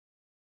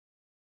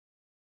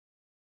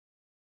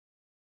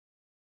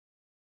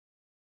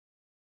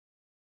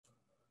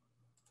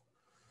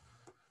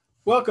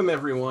Welcome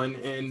everyone,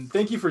 and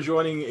thank you for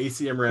joining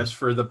ACMRS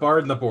for The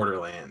Bard in the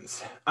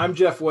Borderlands. I'm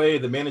Jeff Way,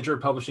 the Manager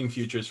of Publishing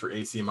Futures for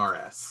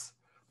ACMRS.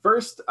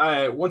 First,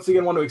 I once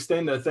again want to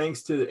extend a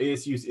thanks to the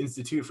ASU's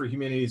Institute for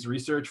Humanities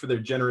Research for their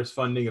generous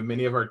funding of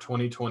many of our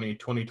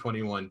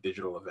 2020-2021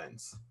 digital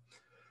events.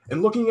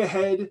 And looking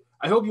ahead,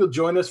 I hope you'll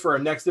join us for our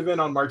next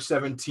event on March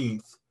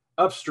 17th,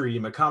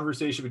 Upstream, a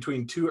conversation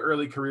between two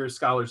early career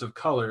scholars of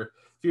color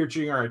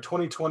featuring our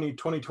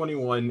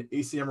 2020-2021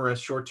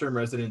 ACMRS short-term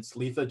residents,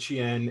 Letha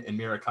Chien and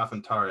Mira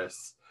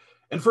Kafantaris,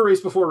 and for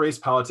Race Before Race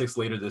Politics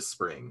later this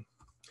spring.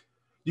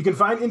 You can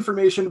find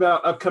information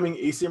about upcoming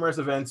ACMRS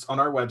events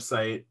on our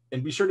website,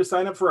 and be sure to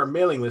sign up for our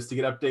mailing list to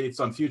get updates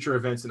on future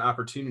events and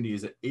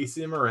opportunities at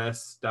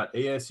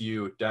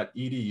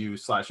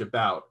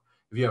acmrs.asu.edu/about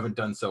if you haven't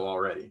done so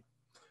already.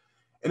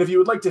 And if you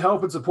would like to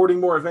help in supporting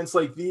more events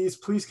like these,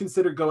 please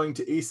consider going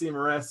to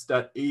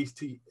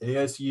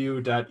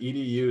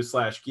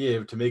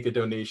acmrs.asu.edu/give to make a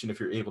donation if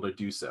you're able to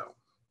do so.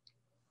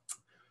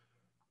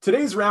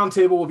 Today's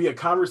roundtable will be a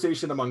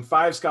conversation among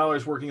 5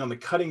 scholars working on the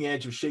cutting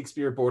edge of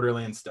Shakespeare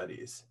borderland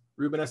studies: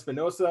 Ruben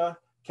Espinosa,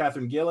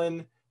 Katherine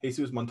Gillen,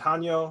 Jesus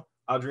Montaño,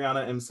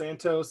 Adrianna M.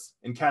 Santos,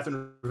 and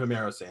Kathryn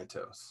Vomero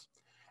Santos.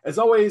 As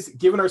always,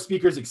 given our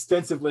speakers'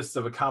 extensive lists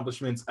of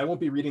accomplishments, I won't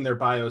be reading their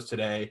bios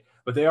today,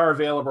 but they are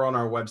available on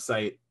our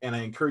website, and I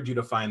encourage you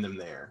to find them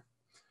there.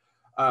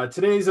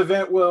 Today's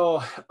event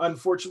will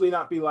unfortunately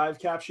not be live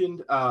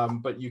captioned,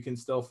 but you can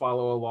still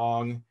follow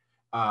along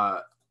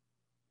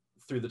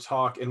through the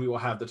talk, and we will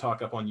have the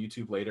talk up on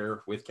YouTube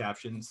later with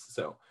captions.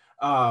 So,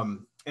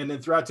 and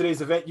then throughout today's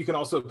event, you can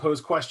also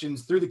pose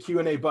questions through the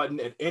Q&A button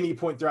at any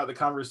point throughout the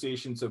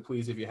conversation. So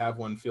please, if you have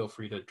one, feel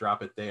free to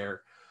drop it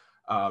there.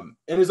 And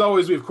as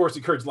always, we of course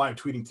encourage live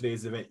tweeting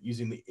today's event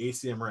using the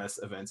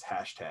ACMRS events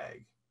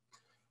hashtag.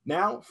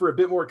 Now, for a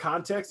bit more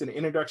context and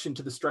introduction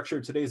to the structure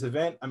of today's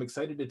event, I'm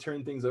excited to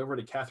turn things over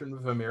to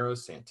Kathryn Vomero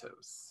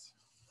Santos.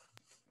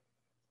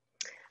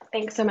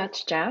 Thanks so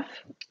much, Jeff.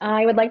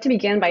 I would like to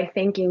begin by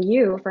thanking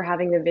you for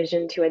having the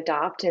vision to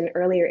adopt an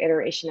earlier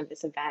iteration of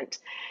this event,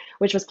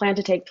 which was planned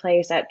to take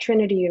place at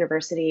Trinity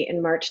University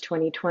in March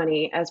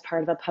 2020 as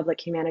part of a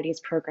public humanities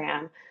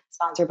program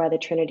sponsored by the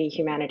Trinity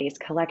Humanities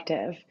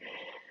Collective.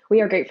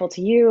 We are grateful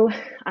to you,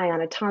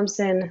 Ayanna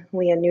Thompson,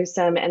 Leah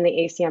Newsom, and the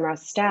ACMRS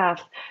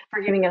staff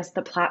for giving us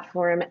the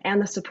platform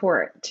and the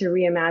support to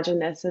reimagine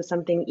this as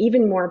something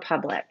even more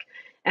public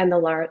and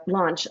the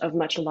launch of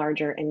much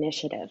larger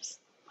initiatives.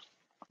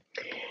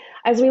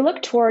 As we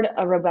look toward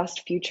a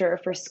robust future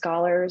for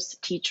scholars,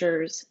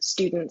 teachers,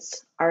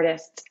 students,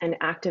 artists, and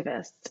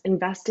activists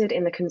invested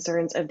in the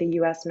concerns of the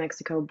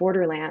US-Mexico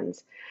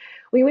borderlands,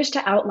 we wish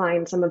to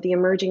outline some of the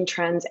emerging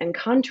trends and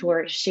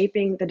contours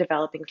shaping the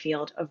developing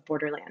field of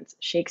Borderlands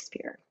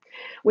Shakespeare,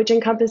 which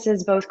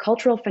encompasses both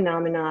cultural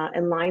phenomena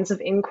and lines of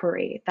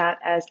inquiry that,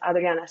 as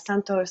Adrianna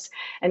Santos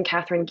and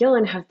Katherine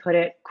Gillen have put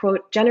it,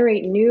 quote,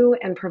 generate new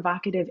and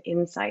provocative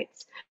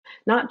insights,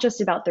 not just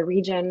about the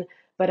region,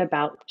 but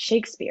about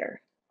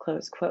Shakespeare,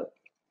 close quote.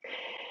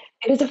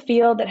 It is a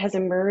field that has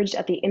emerged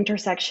at the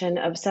intersection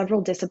of several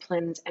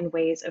disciplines and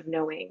ways of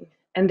knowing,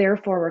 and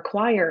therefore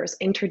requires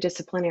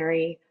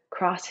interdisciplinary,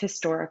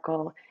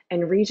 cross-historical,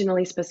 and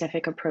regionally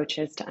specific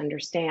approaches to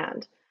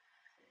understand.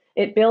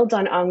 It builds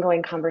on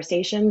ongoing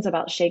conversations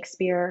about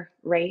Shakespeare,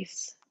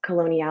 race,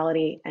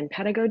 coloniality, and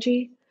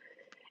pedagogy.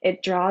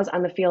 It draws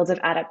on the fields of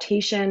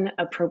adaptation,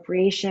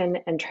 appropriation,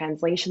 and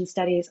translation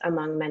studies,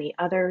 among many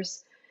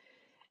others.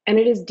 And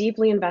it is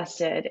deeply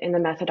invested in the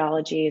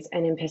methodologies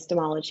and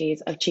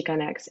epistemologies of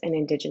Chicanx and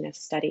Indigenous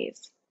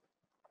studies.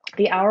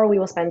 The hour we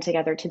will spend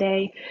together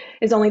today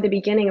is only the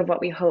beginning of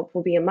what we hope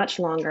will be a much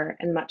longer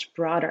and much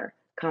broader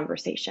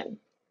conversation.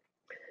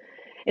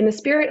 In the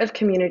spirit of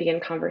community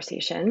and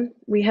conversation,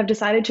 we have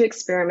decided to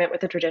experiment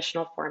with the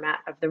traditional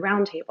format of the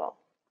roundtable.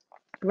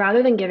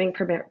 Rather than giving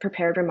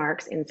prepared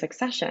remarks in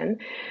succession,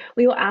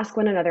 we will ask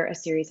one another a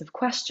series of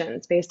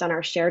questions based on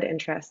our shared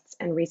interests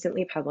and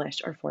recently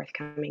published or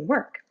forthcoming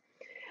work.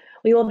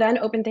 We will then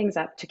open things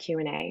up to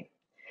Q&A.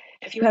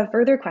 If you have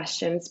further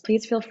questions,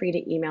 please feel free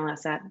to email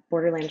us at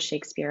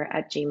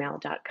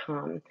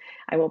borderlandshakespeare@gmail.com.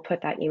 I will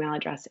put that email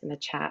address in the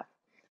chat.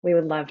 We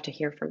would love to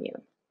hear from you.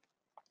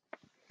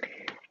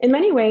 In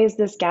many ways,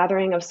 this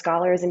gathering of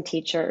scholars and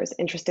teachers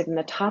interested in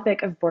the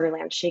topic of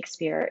Borderland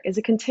Shakespeare is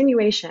a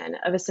continuation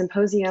of a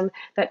symposium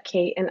that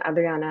Kate and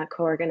Adrianna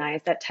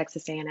co-organized at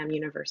Texas A&M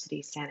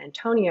University, San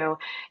Antonio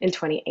in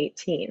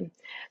 2018.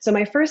 So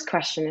my first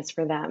question is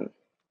for them.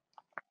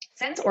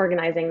 Since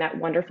organizing that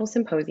wonderful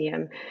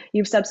symposium,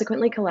 you've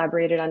subsequently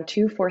collaborated on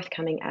 2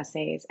 forthcoming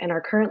essays and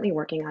are currently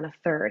working on a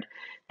third,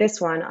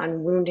 this one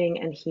on wounding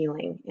and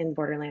healing in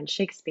Borderland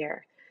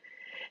Shakespeare.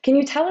 Can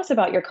you tell us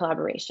about your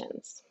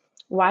collaborations?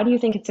 Why do you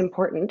think it's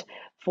important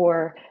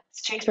for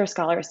Shakespeare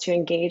scholars to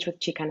engage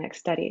with Chicanx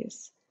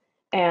studies?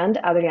 And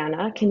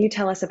Adrianna, can you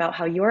tell us about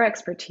how your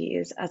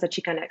expertise as a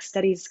Chicanx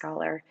studies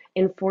scholar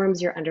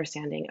informs your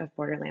understanding of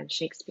Borderland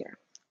Shakespeare?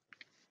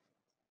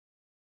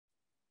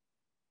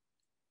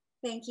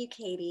 Thank you,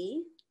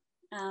 Katie.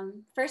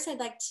 First, I'd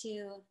like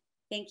to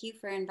thank you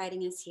for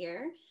inviting us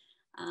here.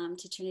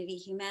 to Trinity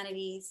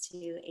Humanities, to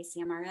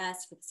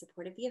ACMRS for the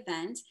support of the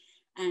event,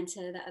 and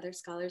to the other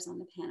scholars on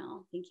the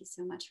panel. Thank you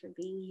so much for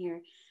being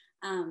here.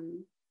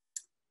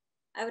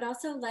 I would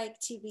also like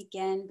to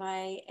begin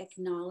by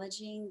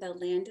acknowledging the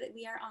land that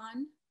we are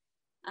on.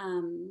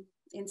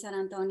 In San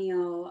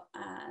Antonio,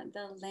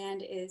 the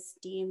land is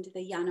deemed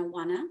the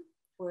Yanawana,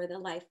 for the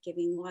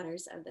life-giving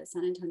waters of the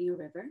San Antonio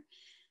River,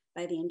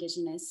 by the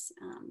indigenous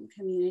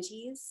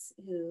communities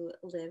who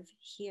live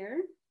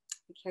here,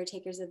 the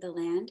caretakers of the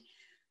land.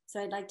 So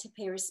I'd like to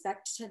pay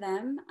respect to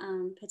them,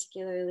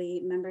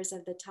 particularly members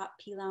of the Top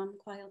Pilam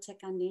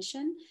Coahuiltecan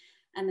Nation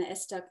and the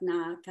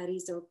Estocna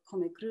Carrizo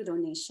Comecrudo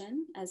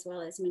Nation, as well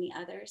as many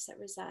others that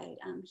reside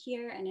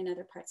here and in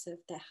other parts of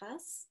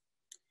Texas.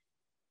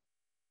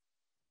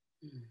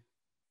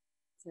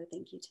 So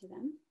thank you to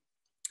them.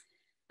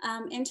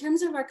 In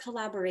terms of our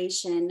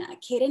collaboration,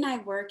 Kate and I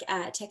work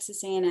at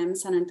Texas A&M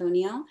San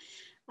Antonio,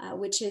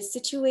 which is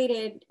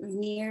situated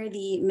near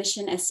the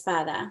Mission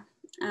Espada.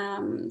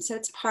 So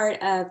it's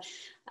part of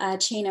a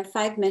chain of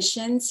 5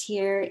 missions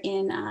here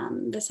in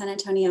the San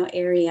Antonio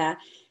area.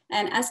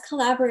 And as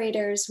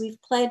collaborators,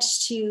 we've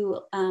pledged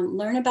to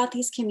learn about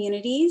these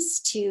communities,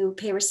 to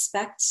pay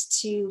respect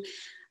to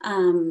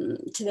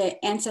the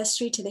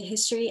ancestry, to the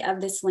history of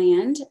this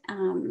land,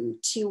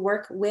 to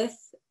work with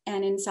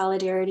and in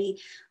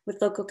solidarity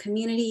with local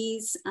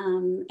communities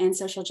and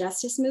social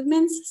justice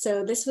movements.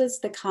 So this was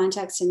the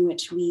context in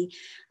which we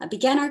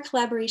began our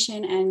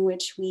collaboration and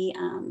which we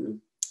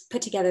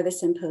put together the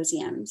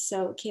symposium.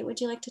 So Kate,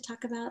 would you like to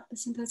talk about the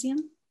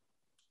symposium?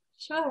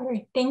 Sure,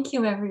 thank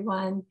you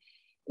everyone.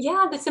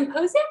 Yeah, the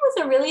symposium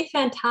was a really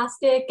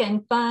fantastic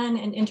and fun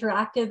and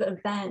interactive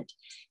event.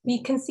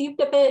 We conceived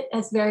of it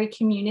as very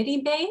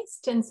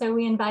community-based, and so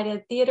we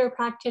invited theater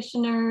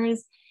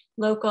practitioners,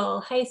 local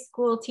high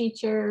school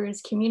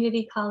teachers,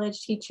 community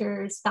college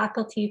teachers,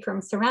 faculty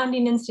from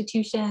surrounding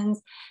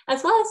institutions,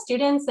 as well as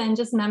students and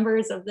just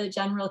members of the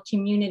general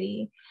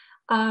community.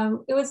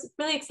 It was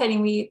really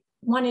exciting. We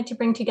wanted to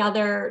bring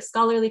together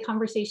scholarly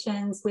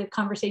conversations with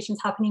conversations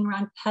happening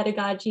around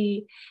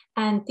pedagogy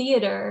and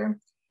theater.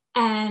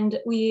 And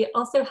we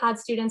also had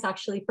students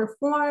actually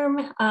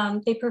perform.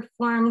 They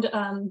performed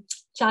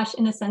Josh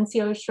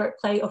Inocencio's short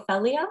play,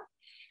 Ophelia,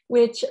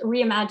 which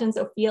reimagines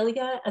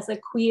Ophelia as a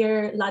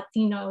queer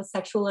Latino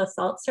sexual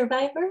assault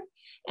survivor.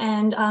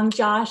 And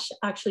Josh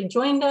actually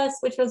joined us,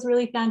 which was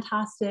really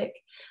fantastic.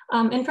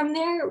 And from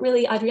there,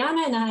 really,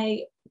 Adrianna and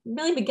I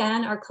really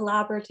began our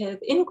collaborative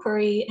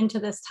inquiry into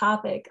this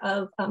topic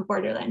of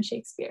Borderland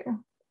Shakespeare.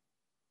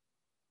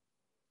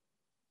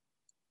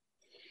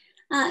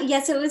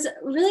 Yes, it was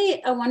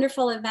really a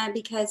wonderful event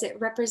because it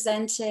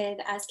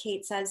represented, as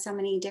Kate said, so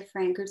many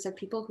different groups of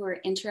people who are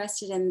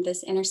interested in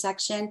this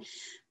intersection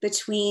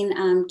between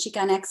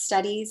Chicanx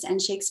studies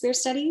and Shakespeare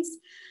studies.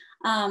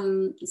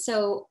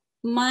 So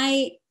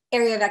my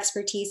area of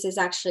expertise is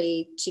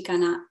actually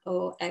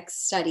Chicanx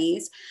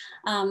studies.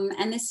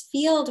 And this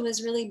field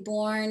was really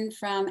born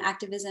from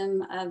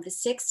activism of the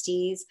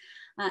 60s.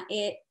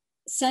 It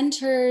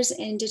centers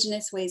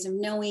Indigenous ways of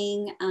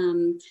knowing,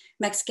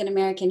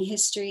 Mexican-American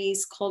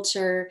histories,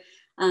 culture.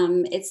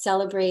 It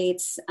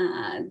celebrates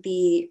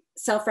the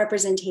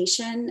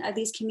self-representation of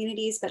these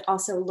communities, but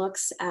also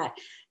looks at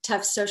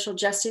tough social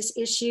justice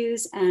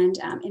issues and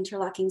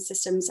interlocking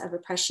systems of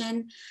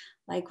oppression,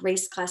 like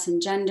race, class,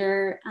 and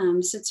gender.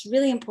 So it's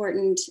really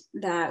important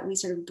that we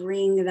sort of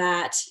bring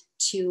that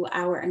to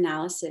our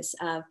analysis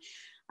of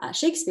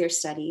Shakespeare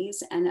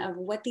studies and of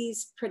what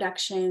these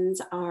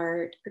productions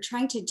are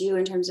trying to do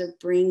in terms of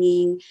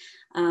bringing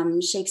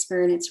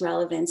Shakespeare and its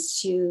relevance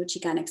to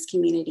Chicanx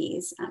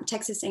communities.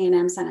 Texas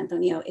A&M San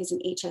Antonio is an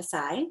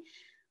HSI.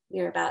 We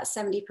are about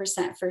 70%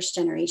 first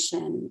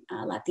generation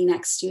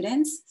Latinx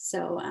students.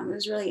 So it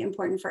was really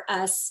important for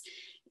us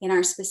in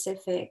our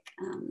specific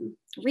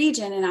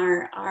region, in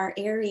our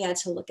area,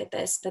 to look at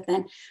this. But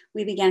then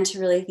we began to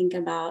really think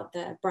about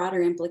the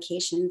broader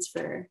implications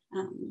for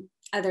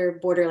other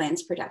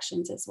Borderlands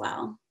productions as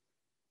well.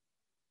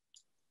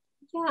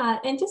 Yeah,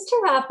 and just to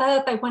wrap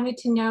up, I wanted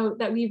to note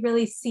that we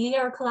really see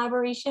our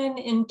collaboration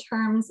in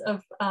terms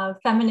of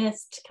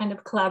feminist kind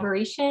of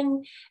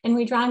collaboration, and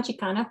we draw on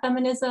Chicana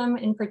feminism,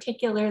 and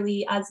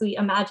particularly as we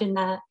imagine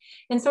that.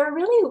 And so we're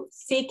really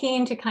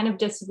seeking to kind of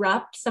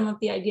disrupt some of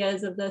the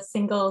ideas of the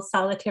single,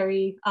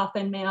 solitary,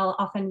 often male,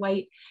 often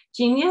white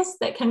genius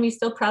that can be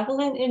still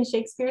prevalent in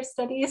Shakespeare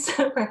studies,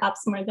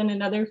 perhaps more than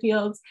in other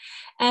fields.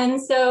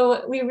 And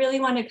so we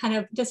really want to kind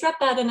of disrupt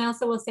that. And I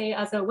also will say,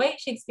 as a white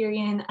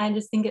Shakespearean, I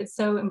just think it's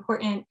so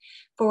important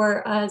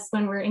for us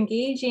when we're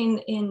engaging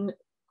in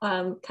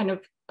kind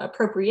of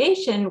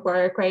appropriation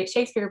work, right,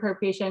 Shakespeare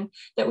appropriation,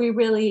 that we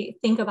really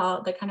think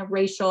about the kind of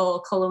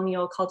racial,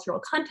 colonial, cultural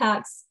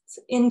contexts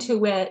into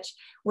which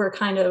we're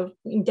kind of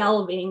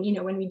delving, you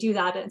know, when we do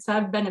that. And so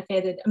I've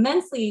benefited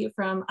immensely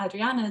from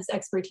Adrianna's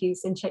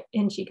expertise in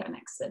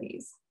Chicanx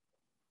studies.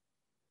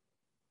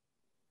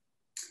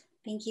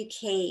 Thank you,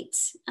 Kate.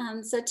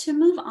 So to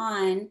move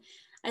on,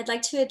 I'd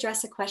like to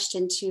address a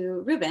question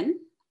to Ruben.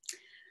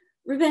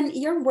 Ruben,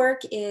 your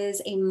work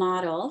is a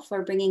model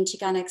for bringing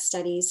Chicanx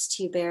studies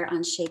to bear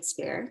on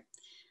Shakespeare.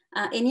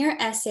 In your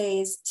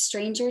essays,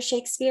 Stranger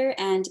Shakespeare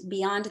and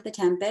Beyond the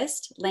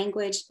Tempest,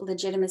 Language,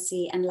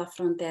 Legitimacy, and La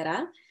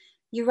Frontera,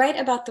 you write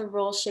about the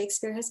role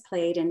Shakespeare has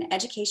played in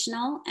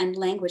educational and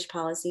language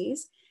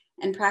policies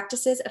and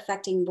practices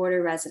affecting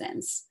border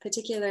residents,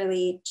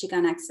 particularly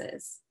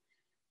Chicanxes.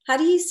 How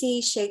do you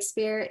see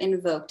Shakespeare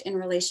invoked in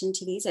relation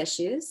to these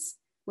issues,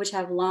 which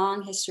have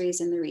long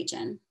histories in the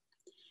region?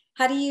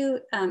 How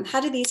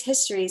do these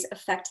histories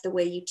affect the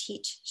way you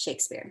teach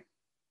Shakespeare?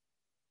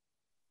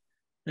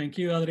 Thank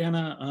you,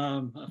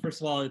 Adriana.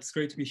 First of all, it's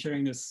great to be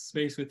sharing this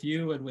space with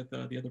you and with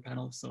the other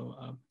panelists. So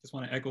just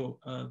want to echo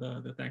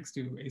the thanks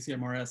to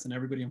ACMRS and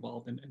everybody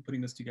involved in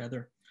putting this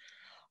together.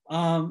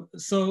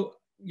 So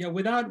yeah,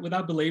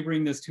 without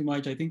belaboring this too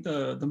much, I think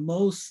the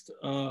most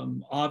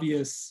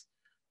obvious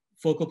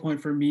focal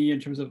point for me in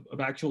terms of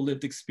actual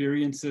lived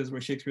experiences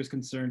where Shakespeare is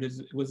concerned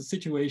was a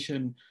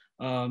situation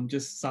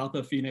just south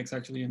of Phoenix,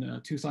 actually in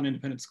a Tucson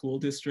Independent School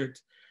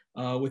District,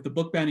 with the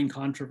book banning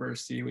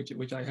controversy,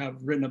 which I have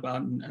written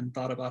about and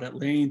thought about at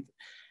length.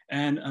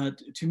 And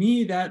to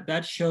me,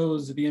 that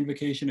shows the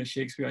invocation of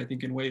Shakespeare, I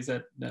think, in ways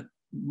that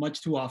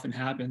much too often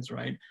happens,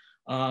 right?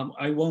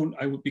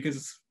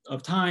 Because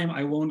of time,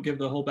 I won't give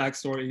the whole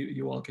backstory.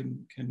 You all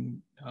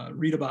can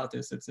read about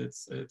this.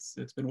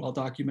 It's been well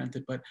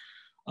documented. But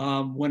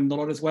when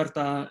Dolores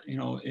Huerta,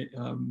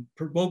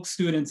 provoked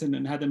students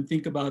and had them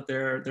think about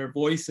their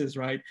voices,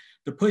 right?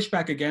 The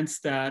pushback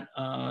against that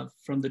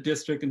from the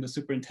district and the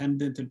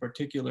superintendent in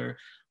particular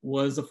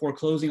was the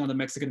foreclosing on the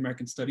Mexican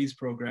American Studies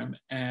program.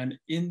 And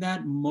in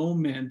that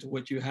moment,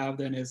 what you have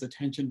then is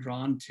attention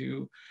drawn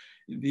to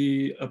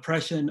the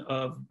oppression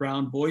of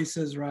brown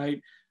voices,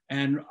 right?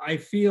 And I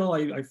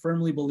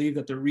firmly believe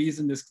that the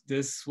reason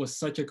this was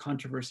such a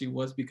controversy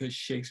was because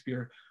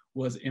Shakespeare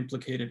was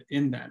implicated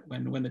in that.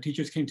 When the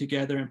teachers came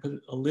together and put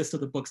a list of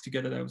the books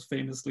together, that was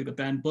famously the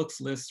banned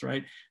books list,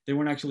 right? They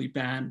weren't actually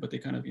banned, but they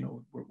kind of,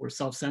 were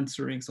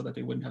self-censoring so that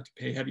they wouldn't have to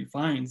pay heavy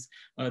fines,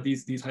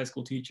 these high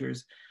school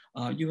teachers.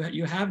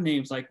 You have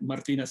names like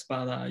Martina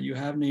Espada, you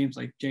have names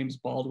like James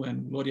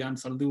Baldwin, Gloria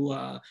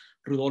Anzaldúa,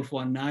 Rodolfo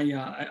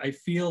Anaya. I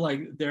feel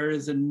like there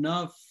is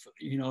enough,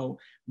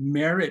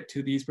 merit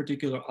to these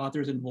particular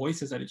authors and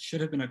voices that it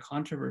should have been a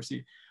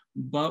controversy.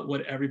 But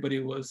what everybody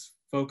was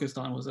focused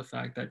on was the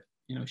fact that,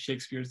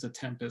 Shakespeare's The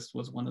Tempest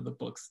was one of the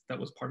books that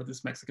was part of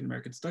this Mexican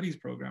American Studies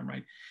program,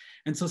 right?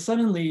 And so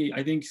suddenly,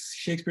 I think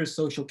Shakespeare's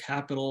social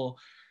capital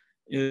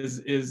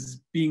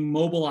is being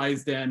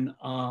mobilized then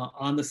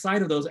on the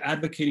side of those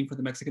advocating for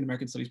the Mexican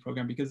American Studies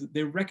program, because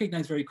they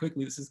recognize very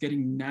quickly this is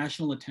getting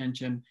national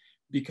attention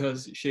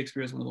because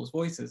Shakespeare is one of those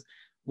voices.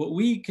 What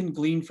we can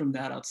glean from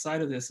that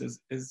outside of this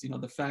is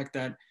the fact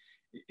that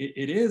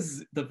it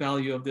is the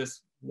value of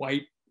this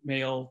white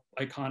male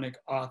iconic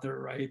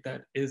author, right,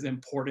 that is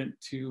important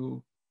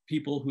to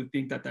people who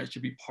think that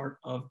should be part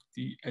of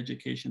the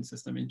education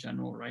system in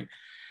general, right?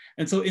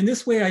 And so in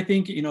this way, I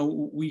think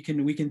we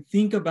can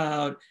think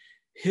about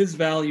his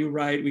value,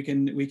 right? We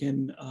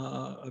can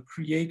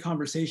create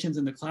conversations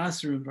in the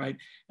classroom, right?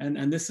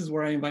 And this is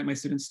where I invite my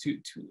students to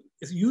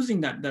using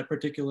that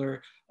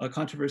particular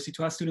controversy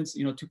to ask students,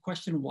 to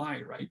question why,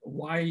 right?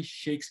 Why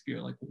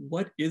Shakespeare? Like,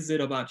 what is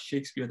it about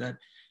Shakespeare that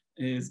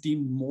is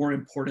deemed more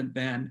important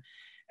than?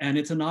 And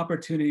it's an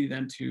opportunity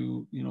then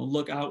to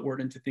look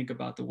outward and to think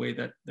about the way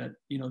that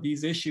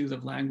these issues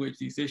of language,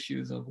 these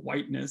issues of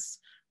whiteness,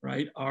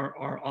 right,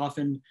 are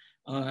often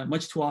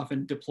much too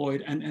often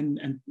deployed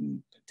and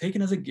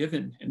taken as a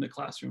given in the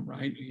classroom,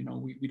 right?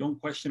 We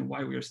don't question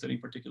why we are studying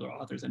particular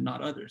authors and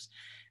not others.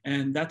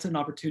 And that's an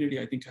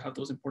opportunity, I think, to have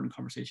those important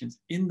conversations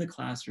in the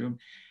classroom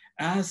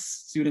as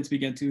students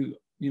begin to,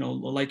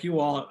 like you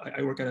all,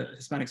 I work at a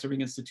Hispanic serving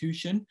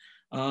institution.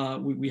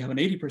 We have an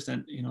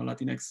 80%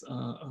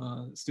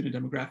 Latinx student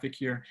demographic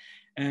here.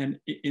 And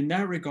in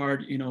that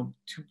regard, to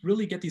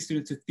really get these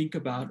students to think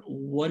about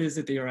what is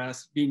it they are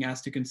being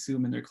asked to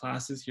consume in their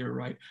classes here,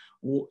 right?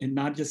 And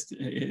not just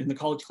in the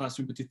college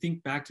classroom, but to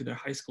think back to their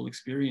high school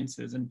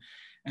experiences.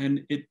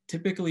 And it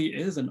typically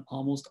is an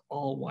almost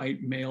all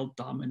white male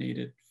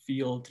dominated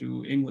field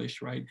through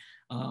English, right?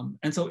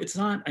 And so it's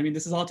not,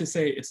 this is all to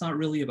say, it's not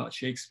really about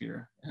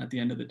Shakespeare at the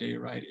end of the day,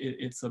 right?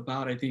 It's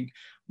about, I think,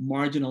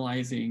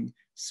 marginalizing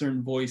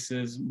certain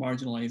voices,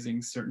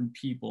 marginalizing certain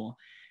people.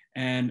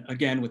 And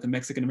again, with the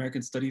Mexican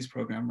American Studies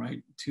program,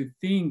 right, to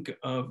think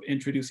of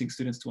introducing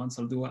students to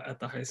Anzaldúa at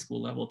the high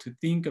school level, to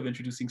think of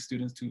introducing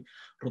students to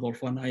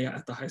Rodolfo Anaya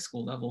at the high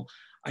school level,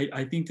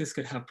 I think this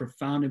could have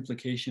profound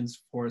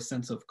implications for a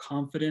sense of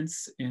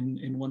confidence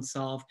in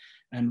oneself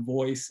and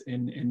voice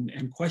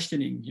and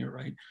questioning here,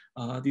 right,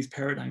 these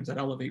paradigms that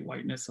elevate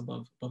whiteness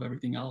above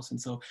everything else. And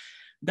so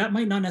that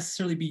might not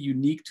necessarily be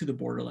unique to the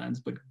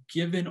borderlands, but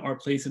given our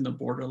place in the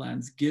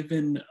borderlands,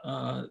 given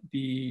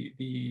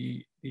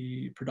the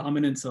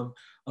predominance of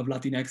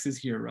Latinxes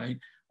here, right,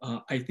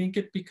 I think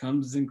it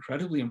becomes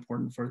incredibly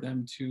important for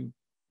them to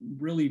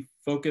really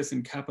focus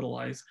and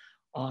capitalize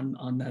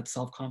on that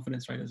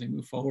self-confidence, right, as we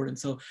move forward. And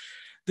so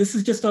this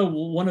is just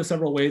one of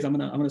several ways. I'm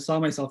gonna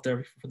stop myself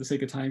there for the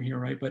sake of time here,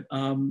 right? But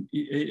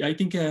I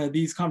think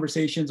these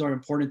conversations are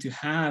important to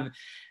have.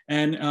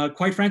 And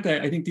quite frankly,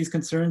 I think these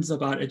concerns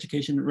about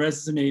education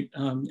resonate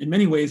in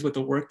many ways with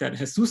the work that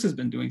Jesus has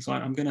been doing. So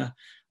I'm gonna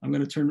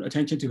turn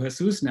attention to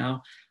Jesus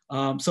now.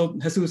 So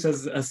Jesus,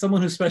 as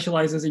someone who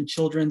specializes in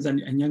children's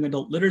and young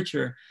adult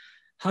literature,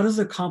 how does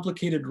the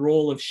complicated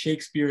role of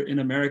Shakespeare in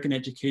American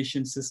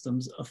education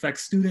systems affect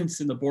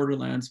students in the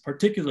borderlands,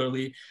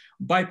 particularly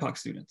BIPOC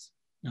students?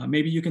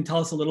 Maybe you can tell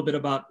us a little bit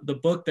about the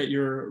book that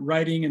you're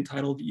writing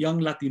entitled Young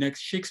Latinx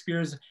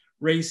Shakespeare's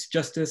Race,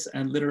 Justice,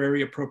 and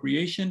Literary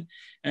Appropriation,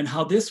 and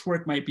how this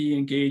work might be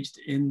engaged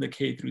in the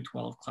K through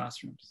 12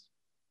 classrooms.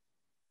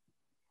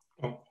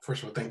 Well,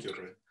 first of all, thank you,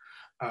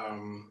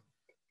 Ruben.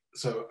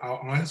 So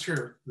I'll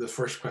answer the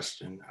first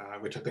question,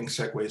 which I think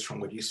segues from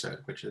what you said,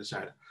 which is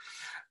that,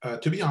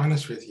 to be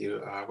honest with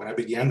you, when I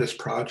began this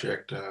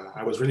project,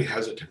 I was really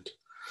hesitant.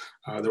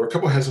 There were a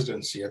couple of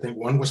hesitancy. I think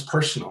one was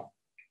personal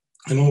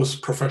and one was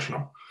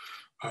professional.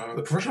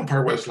 The professional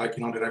part was like,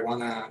 you know, did I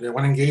want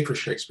to engage with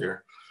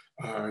Shakespeare?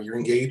 You're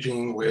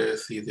engaging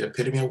with the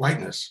epitome of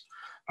whiteness.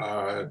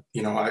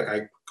 You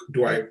know,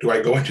 do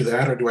I go into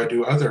that, or do I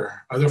do other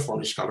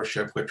forms of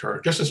scholarship which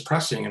are just as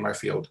pressing in my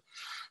field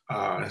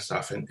and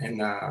stuff in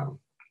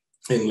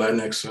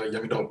Latinx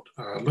young adult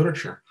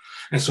literature?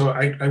 And so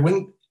I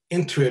went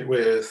into it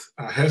with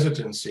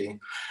hesitancy,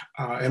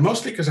 and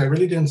mostly because I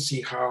really didn't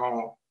see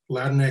how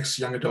Latinx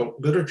young adult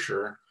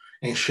literature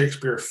and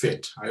Shakespeare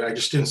fit. I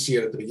just didn't see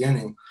it at the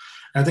beginning.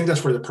 And I think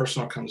that's where the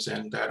personal comes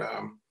in. That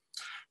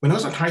when I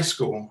was in high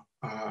school,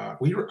 I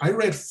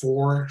read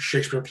 4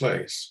 Shakespeare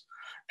plays,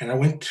 and I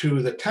went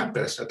to the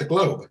Tempest at the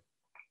Globe.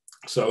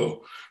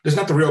 So this is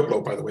not the real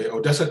Globe, by the way.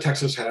 Odessa,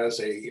 Texas has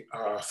a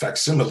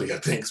facsimile, I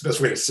think is the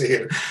best way to say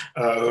it,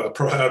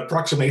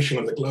 approximation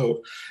of the Globe.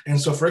 And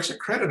so for extra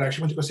credit, I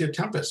actually went to go see a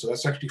Tempest. So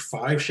that's actually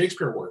 5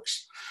 Shakespeare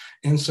works.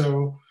 And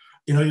so,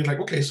 you know, you're like,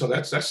 okay, so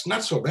that's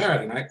not so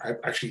bad. And I'm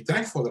actually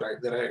thankful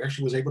that I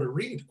actually was able to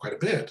read quite a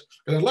bit,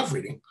 because I love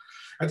reading.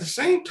 At the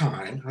same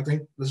time, I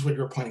think this is what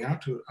you're pointing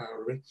out to,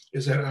 Ruben,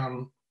 is that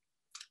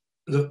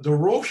the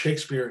role of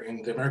Shakespeare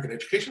in the American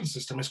education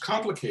system is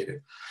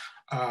complicated.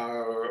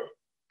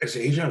 As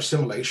an agent of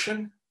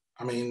assimilation,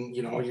 I mean,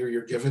 you know,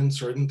 you're given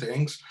certain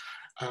things,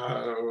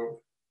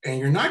 and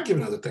you're not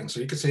given other things.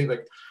 So you could say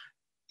like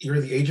you're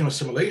the agent of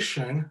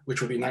assimilation, which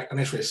would be a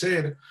nice way to say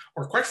it,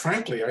 or quite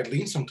frankly, I'd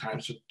lean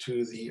sometimes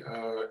to the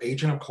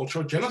agent of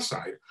cultural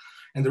genocide.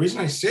 And the reason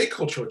I say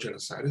cultural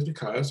genocide is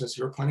because, as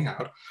you're pointing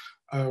out,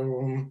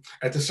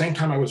 at the same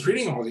time I was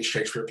reading all these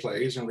Shakespeare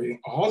plays and reading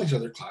all these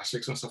other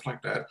classics and stuff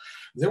like that,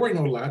 there were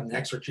no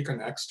Latinx or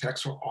Chicanx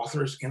texts or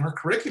authors in our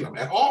curriculum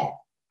at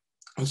all.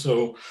 And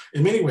so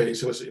in many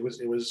ways, I was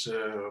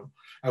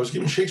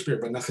given Shakespeare,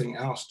 but nothing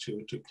else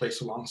to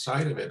place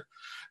alongside of it.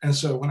 And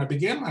so when I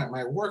began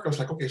my work, I was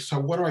like, okay, so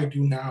what do I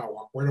do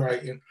now? Where do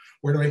I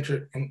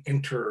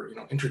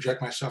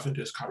interject myself into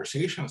this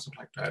conversation and stuff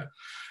like that?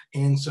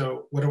 And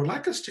so what I would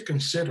like us to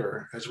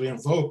consider as we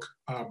invoke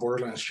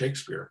Borderlands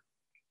Shakespeare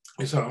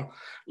is how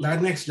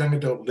Latinx young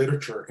adult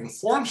literature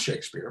informs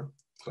Shakespeare.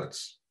 So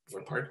that's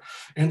one part.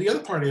 And the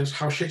other part is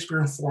how Shakespeare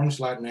informs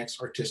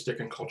Latinx artistic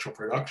and cultural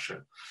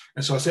production.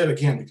 And so I'll say it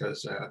again,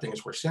 because I think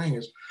it's worth saying,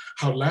 is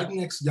how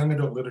Latinx young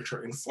adult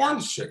literature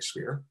informs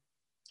Shakespeare,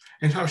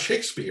 and how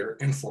Shakespeare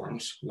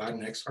informs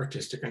Latinx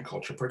artistic and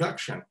cultural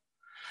production.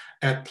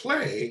 At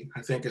play,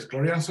 I think, is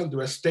Gloria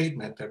Anzaldua's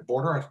statement that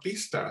border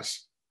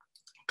artistas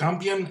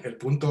cambian el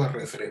punto de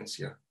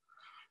referencia.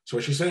 So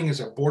what she's saying is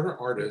that border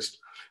artists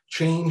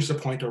change the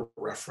point of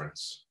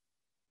reference.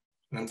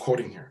 And I'm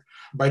quoting here: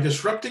 by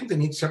disrupting the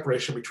neat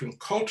separation between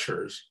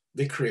cultures,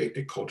 they create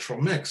a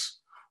cultural mix,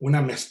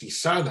 una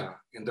mestizada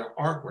in their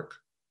artwork,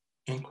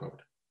 end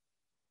quote.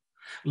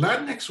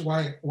 Latinx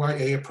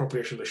YA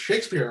appropriations of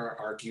Shakespeare,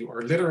 I argue,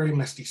 are literary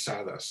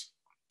mestizadas.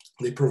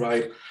 They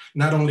provide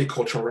not only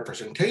cultural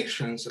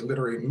representations and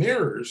literary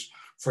mirrors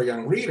for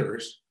young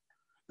readers,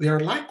 they are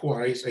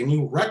likewise a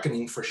new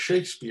reckoning for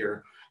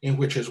Shakespeare, in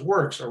which his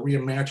works are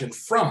reimagined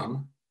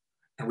from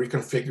and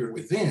reconfigured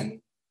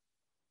within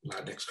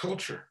Latinx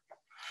culture.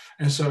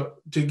 And so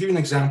to give you an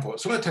example,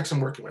 some of the texts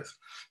I'm working with.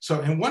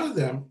 So in one of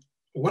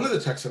the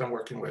texts that I'm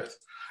working with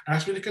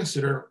asked me to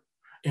consider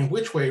in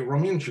which way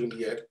Romeo and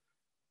Juliet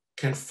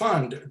can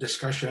fund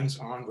discussions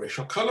on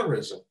racial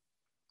colorism.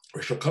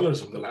 Racial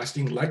colorism, the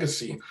lasting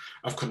legacy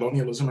of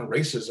colonialism and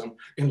racism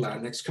in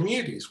Latinx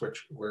communities,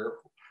 where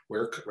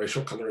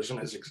racial colorism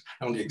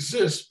not only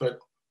exists, but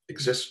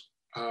exists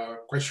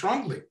quite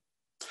strongly.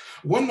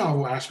 One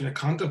novel asked me to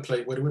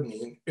contemplate what it would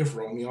mean if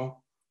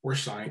Romeo were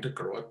assigned a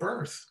girl at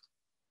birth.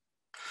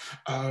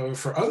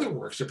 For other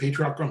works, the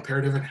patriarchal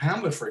imperative in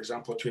Hamlet, for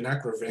example, to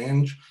enact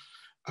revenge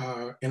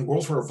in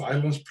worlds where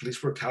violence, police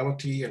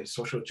brutality, and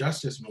social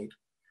justice meet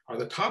are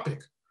the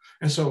topic.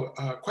 And so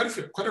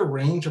quite a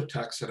range of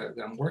texts that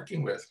I'm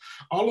working with.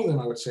 All of them,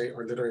 I would say,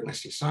 are literary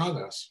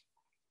mestizadas.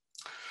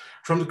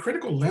 From the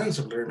critical lens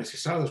of literary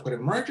mestizadas, what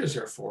emerges,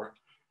 therefore,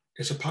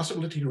 is a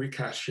possibility to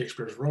recast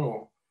Shakespeare's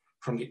role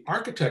from the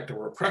architect of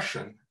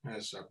oppression,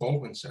 as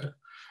Baldwin said,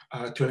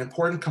 to an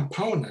important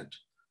component,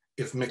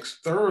 if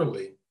mixed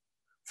thoroughly,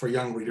 for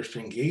young readers to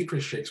engage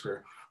with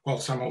Shakespeare while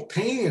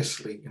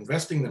simultaneously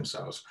investing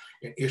themselves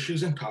in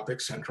issues and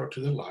topics central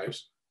to their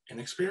lives and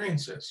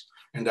experiences.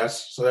 And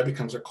so that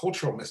becomes a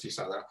cultural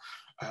mestizada.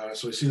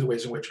 So we see the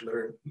ways in which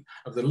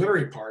the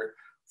literary part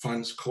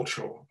funds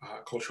cultural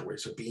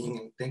ways of being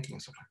and thinking,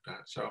 stuff like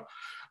that. So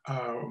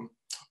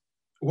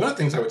one of the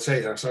things I would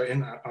say,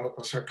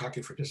 I'll start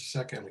talking for just a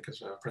second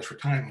because press for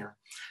time here,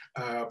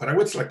 but I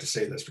would like to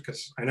say this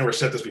because I never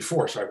said this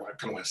before, so I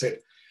kind of want to say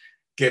it.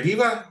 Que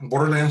viva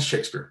Borderlands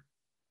Shakespeare.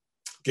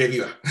 Que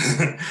viva.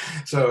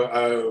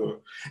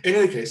 So in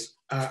any case,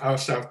 I'll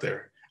stop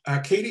there.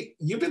 Katie,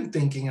 you've been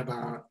thinking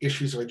about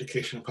issues of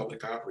education and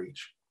public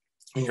outreach.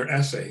 In your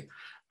essay,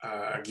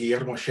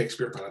 Guillermo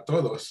Shakespeare para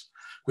Todos,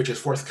 which is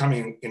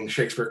forthcoming in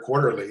Shakespeare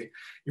Quarterly,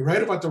 you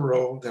write about the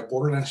role that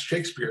Borderlands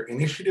Shakespeare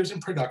initiatives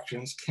and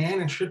productions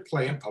can and should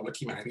play in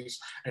public humanities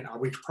and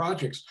outreach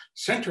projects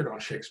centered on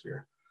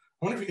Shakespeare.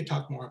 I wonder if you could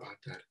talk more about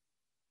that.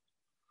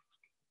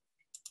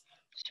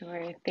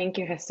 Sure, thank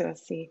you,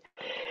 Jesus. Sí.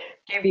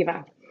 Que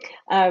viva.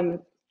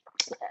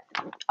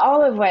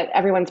 All of what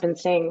everyone's been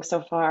saying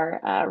so far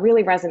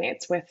really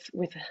resonates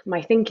with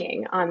my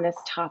thinking on this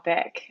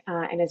topic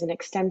and is an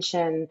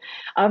extension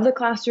of the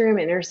classroom,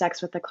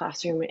 intersects with the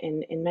classroom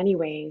in many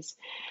ways.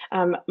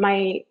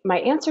 My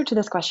answer to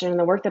this question and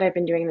the work that I've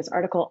been doing in this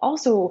article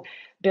also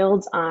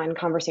builds on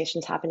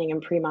conversations happening in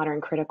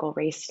pre-modern critical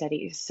race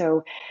studies.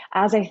 So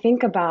as I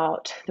think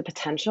about the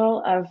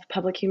potential of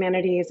public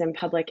humanities and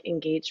public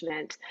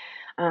engagement,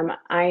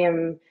 I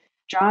am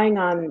drawing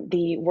on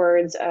the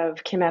words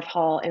of Kim F.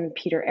 Hall and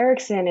Peter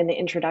Erickson in the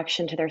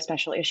introduction to their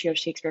special issue of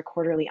Shakespeare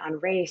Quarterly on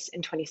Race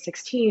in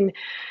 2016,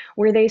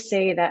 where they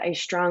say that a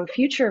strong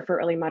future for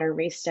early modern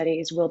race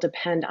studies will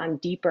depend on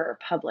deeper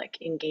public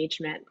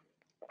engagement.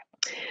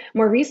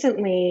 More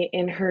recently,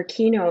 in her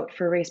keynote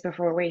for Race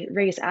Before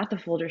Race at the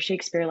Folder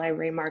Shakespeare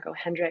Library, Margot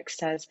Hendricks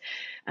says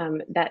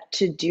that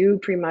to do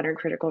pre-modern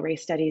critical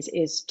race studies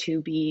is to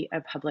be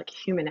a public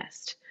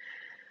humanist.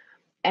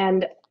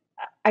 And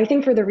I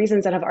think for the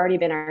reasons that have already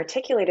been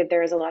articulated,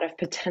 there is a lot of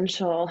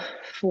potential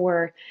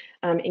for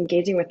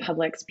engaging with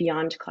publics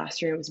beyond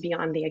classrooms,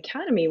 beyond the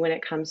academy when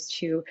it comes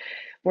to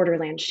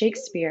Borderlands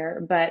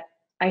Shakespeare. But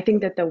I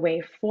think that the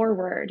way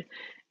forward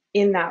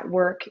in that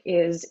work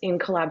is in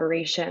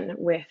collaboration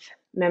with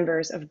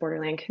members of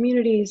borderland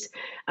communities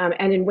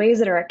and in ways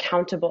that are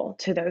accountable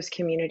to those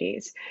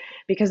communities.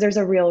 Because there's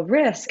a real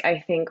risk, I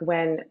think,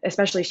 when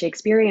especially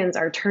Shakespeareans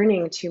are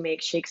turning to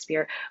make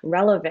Shakespeare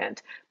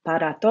relevant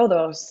para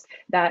todos,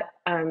 that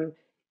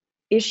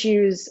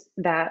issues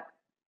that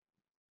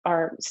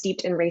are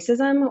steeped in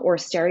racism or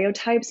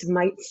stereotypes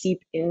might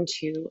seep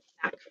into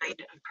that kind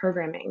of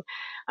programming.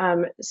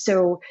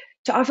 So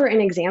to offer an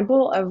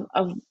example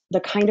of the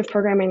kind of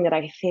programming that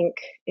I think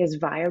is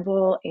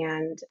viable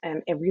and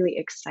really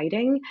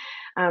exciting,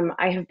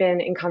 I have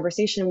been in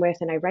conversation with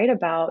and I write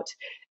about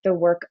the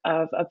work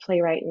of a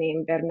playwright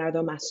named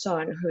Bernardo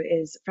Masson, who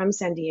is from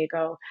San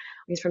Diego.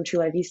 He's from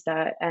Chula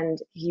Vista, and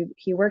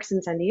he works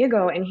in San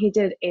Diego, and he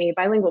did a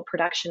bilingual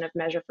production of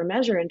Measure for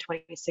Measure in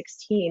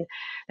 2016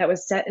 that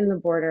was set in the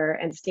border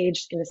and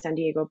staged in the San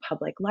Diego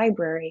Public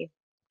Library.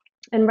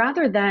 And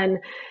rather than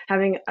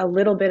having a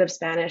little bit of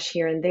Spanish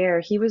here and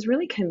there, he was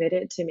really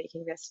committed to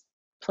making this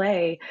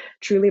play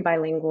truly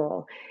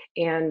bilingual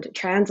and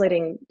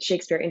translating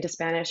Shakespeare into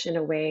Spanish in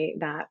a way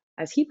that,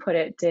 as he put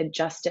it, did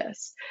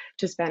justice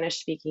to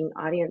Spanish-speaking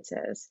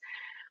audiences.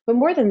 But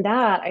more than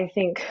that, I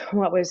think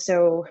what was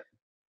so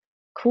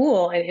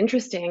cool and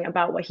interesting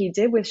about what he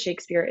did with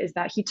Shakespeare is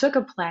that he took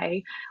a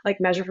play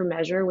like Measure for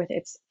Measure with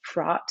its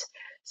fraught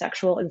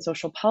sexual and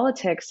social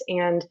politics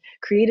and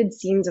created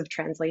scenes of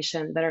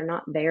translation that are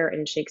not there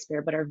in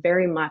Shakespeare, but are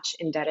very much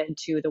indebted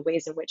to the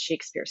ways in which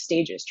Shakespeare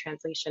stages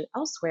translation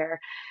elsewhere.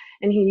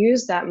 And he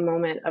used that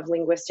moment of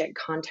linguistic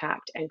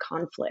contact and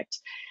conflict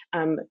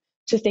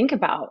to think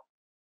about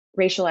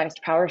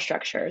racialized power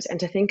structures and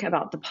to think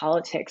about the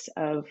politics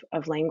of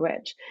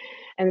language.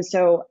 And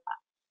so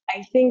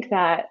I think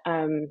that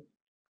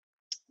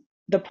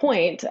the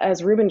point,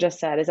 as Ruben just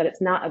said, is that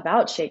it's not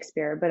about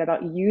Shakespeare, but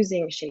about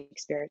using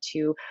Shakespeare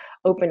to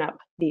open up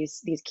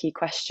these key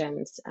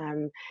questions,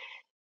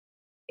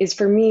 is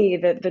for me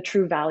the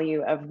true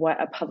value of what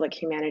a public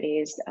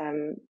humanities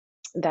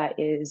that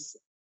is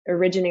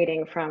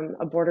originating from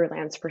a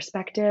borderlands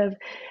perspective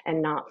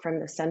and not from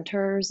the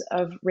centers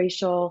of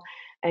racial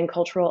and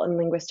cultural and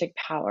linguistic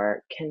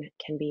power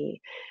can be.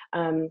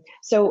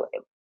 So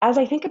as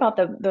I think about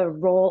the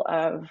role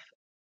of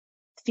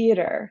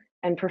theater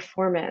and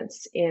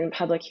performance in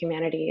public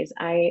humanities,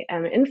 I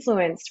am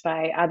influenced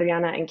by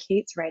Adrianna and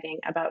Kate's writing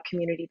about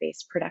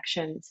community-based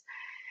productions.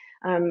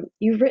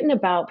 You've written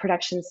about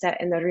productions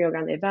set in the Rio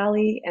Grande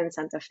Valley and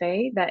Santa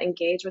Fe that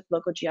engage with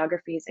local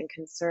geographies and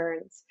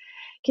concerns.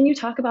 Can you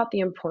talk about the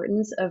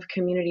importance of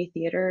community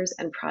theaters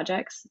and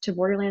projects to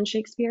Borderlands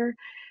Shakespeare?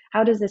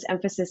 How does this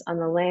emphasis on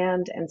the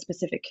land and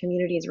specific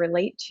communities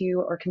relate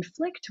to or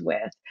conflict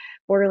with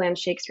Borderland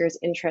Shakespeare's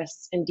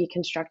interests in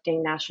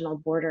deconstructing national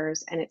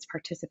borders and its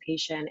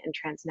participation in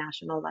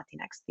transnational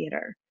Latinx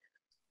theater?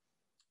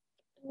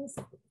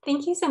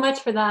 Thank you so much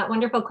for that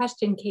wonderful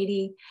question,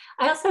 Katie.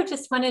 I also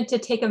just wanted to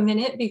take a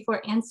minute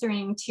before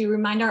answering to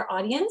remind our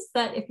audience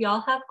that if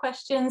y'all have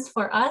questions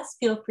for us,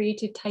 feel free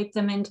to type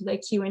them into the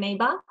Q&A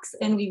box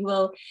and we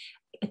will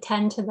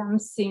attend to them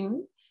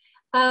soon.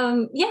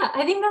 Yeah,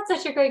 I think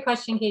that's such a great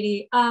question,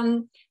 Katie.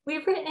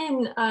 We've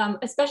written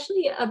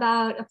especially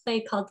about a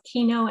play called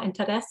Kino and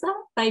Teresa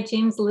by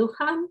James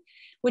Lujan,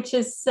 which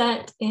is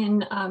set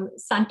in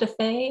Santa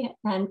Fe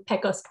and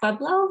Pecos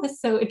Pueblo.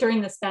 So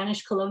during the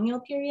Spanish colonial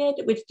period,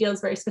 which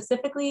deals very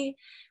specifically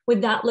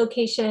with that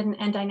location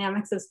and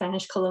dynamics of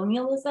Spanish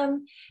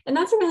colonialism. And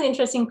that's a really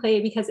interesting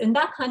play because in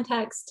that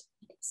context,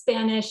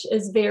 Spanish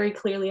is very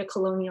clearly a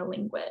colonial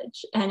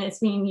language, and it's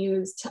being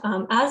used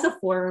as a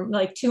form,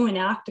 like to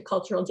enact a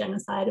cultural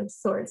genocide of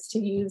sorts, to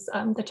use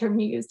the term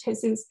you used,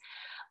 Jesus,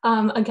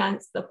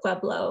 against the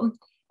Pueblo.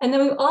 And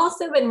then we've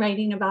also been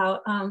writing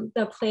about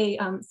the play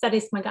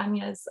Seres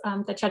Magañas,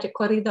 the tragic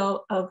corrido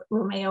of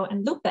Romeo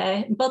and Lupe.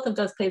 And both of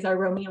those plays are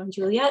Romeo and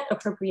Juliet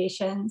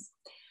appropriations.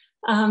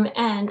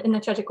 And in the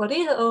tragic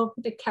corrido,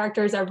 the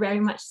characters are very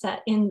much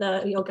set in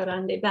the Rio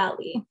Grande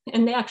Valley.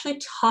 And they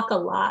actually talk a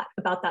lot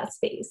about that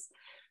space.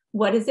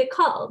 What is it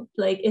called?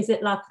 Like, is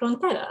it La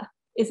Frontera?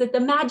 Is it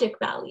the Magic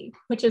Valley,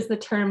 which is the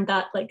term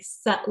that like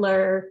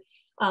settler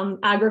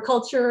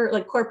agriculture,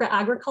 like corporate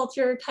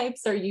agriculture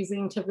types are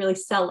using to really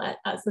sell it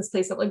as this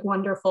place of like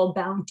wonderful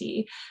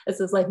bounty, as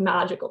this like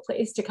magical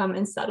place to come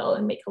and settle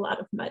and make a lot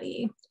of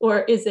money?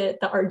 Or is it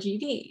the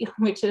RGV,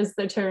 which is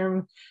the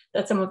term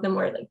that some of them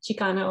were like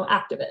Chicano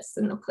activists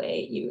in the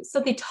play use?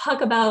 So they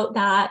talk about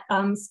that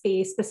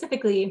space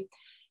specifically.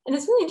 And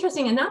it's really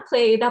interesting. In that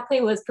play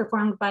was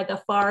performed by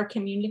the FAR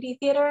Community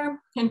Theater,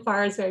 and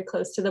FAR is very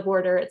close to the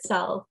border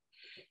itself.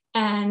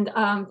 And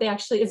they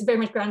actually, it's very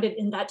much grounded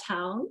in that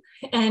town.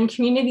 And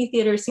community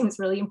theater seems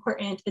really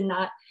important in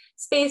that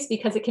space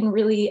because it can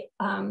really,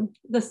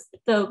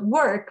 the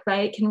work,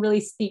 right, can really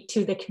speak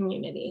to the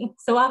community.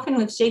 So often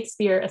with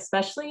Shakespeare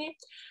especially,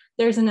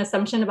 there's an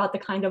assumption about the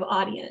kind of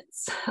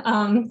audience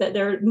that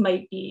there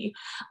might be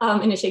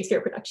in a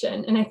Shakespeare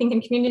production. And I think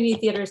in community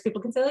theaters,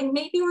 people can say like,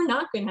 maybe we're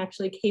not going to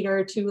actually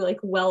cater to like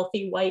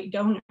wealthy white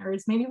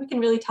donors. Maybe we can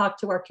really talk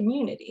to our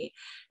community.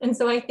 And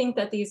so I think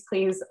that these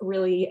plays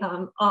really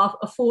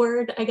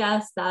afford, I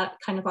guess, that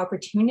kind of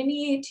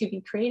opportunity to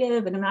be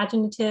creative and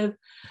imaginative,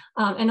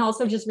 and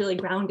also just really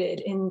grounded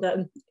in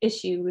the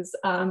issues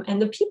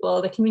and the people,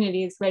 the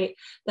communities, right,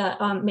 that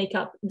make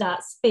up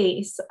that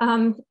space. I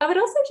would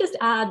also just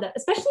add that,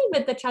 especially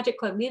with the tragic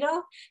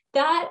corrido,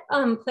 that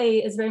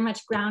play is very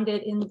much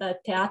grounded in the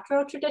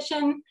teatro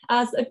tradition,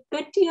 as a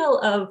good deal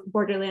of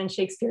Borderland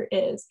Shakespeare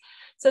is.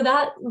 So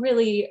that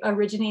really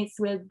originates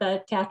with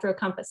the Teatro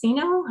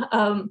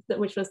Campesino,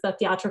 which was the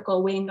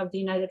theatrical wing of the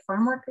United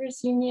Farm Workers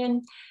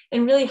Union,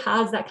 and really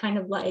has that kind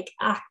of like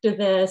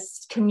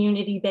activist,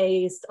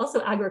 community-based,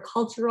 also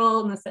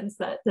agricultural, in the sense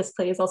that this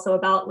play is also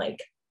about like,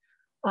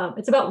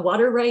 it's about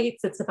water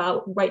rights, it's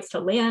about rights to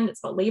land,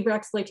 it's about labor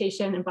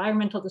exploitation,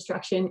 environmental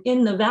destruction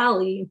in the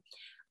valley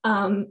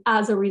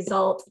as a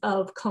result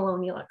of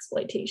colonial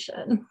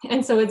exploitation.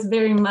 And so it's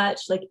very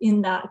much like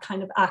in that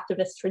kind of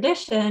activist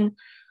tradition,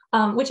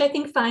 which I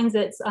think finds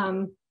its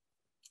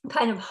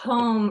kind of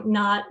home,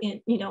 not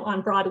in, you know,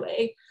 on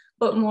Broadway,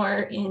 but more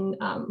in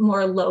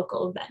more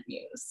local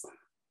venues.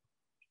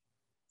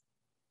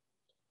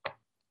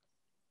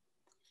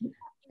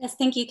 Yes,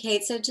 thank you,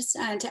 Kate. So just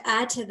to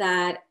add to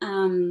that,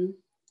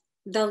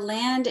 the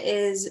land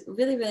is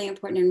really, really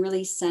important and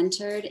really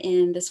centered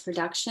in this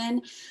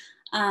production,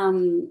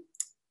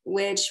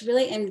 which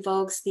really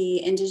invokes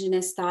the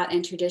indigenous thought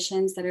and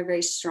traditions that are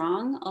very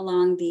strong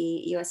along the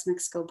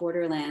US-Mexico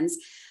borderlands.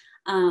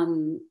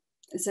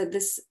 So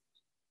this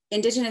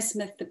indigenous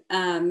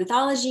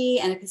mythology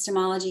and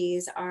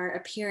epistemologies are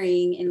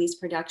appearing in these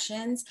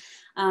productions.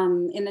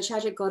 In the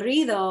tragic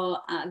corrido,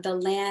 the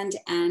land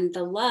and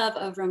the love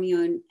of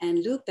Romeo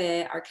and Lupe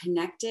are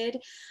connected.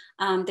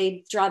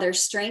 They draw their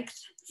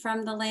strength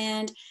from the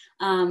land.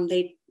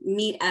 They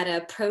meet at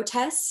a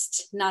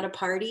protest, not a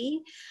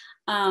party.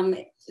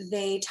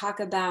 They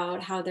talk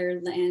about how their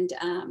land,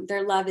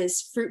 their love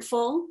is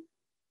fruitful,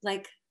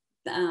 like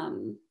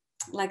the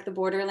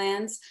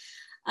borderlands.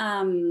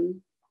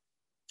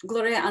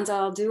 Gloria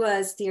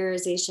Anzaldua's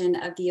theorization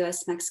of the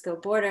US-Mexico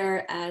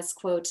border as,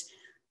 quote,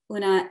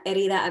 una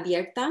herida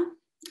abierta,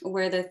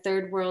 where the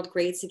third world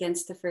grates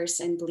against the first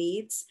and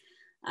bleeds,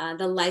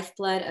 the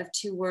lifeblood of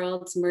two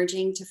worlds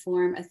merging to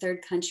form a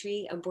third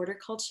country, a border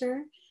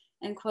culture,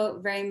 and,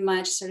 quote, very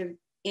much sort of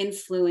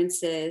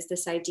influences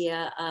this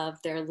idea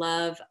of their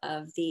love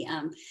of the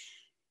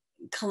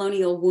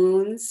colonial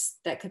wounds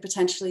that could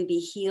potentially be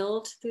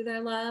healed through their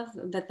love,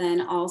 but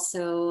then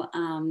also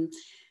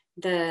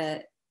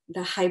the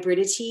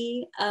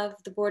hybridity of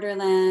the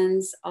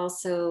borderlands,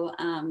 also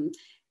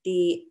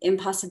the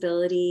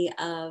impossibility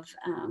of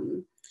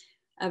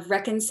of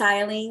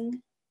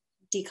reconciling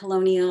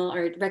decolonial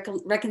or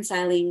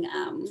reconciling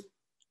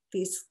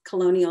these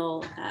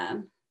colonial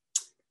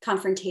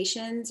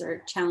confrontations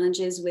or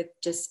challenges with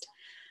just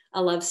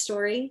a love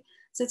story.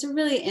 So it's a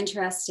really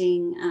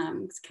interesting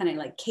kind of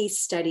like case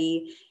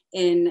study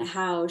in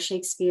how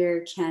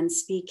Shakespeare can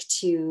speak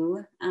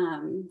to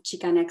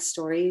Chicanx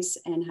stories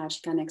and how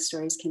Chicanx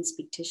stories can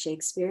speak to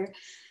Shakespeare.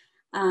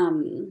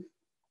 And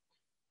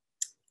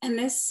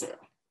this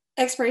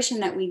exploration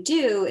that we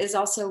do is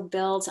also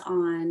built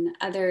on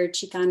other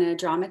Chicana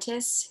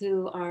dramatists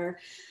who are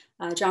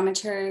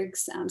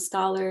dramaturgs,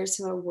 scholars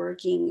who are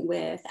working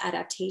with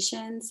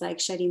adaptations like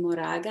Sherry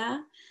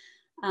Moraga,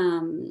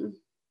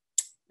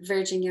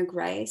 Virginia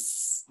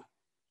Grice.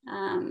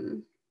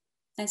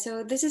 And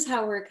so this is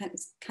how we're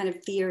kind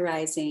of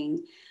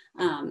theorizing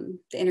the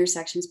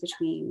intersections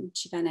between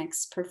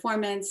Chicanx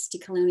performance,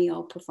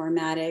 decolonial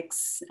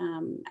performatics,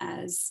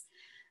 as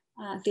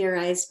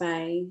theorized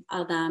by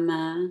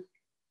Aldama,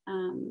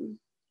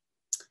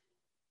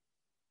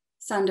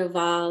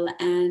 Sandoval,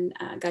 and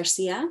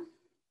Garcia.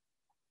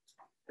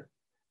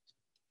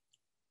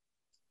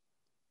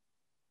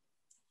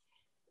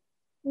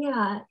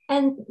 Yeah,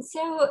 and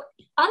so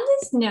on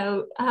this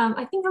note,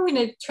 I think I'm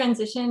going to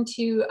transition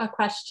to a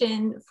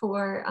question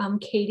for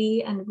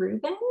Katie and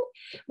Ruben,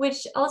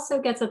 which also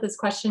gets at this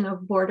question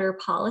of border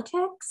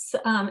politics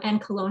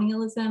and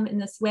colonialism in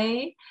this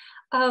way.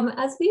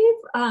 As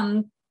you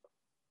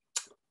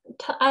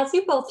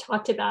both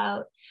talked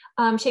about,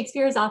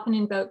 Shakespeare is often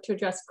invoked to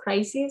address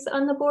crises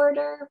on the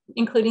border,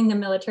 including the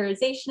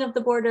militarization of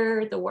the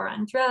border, the war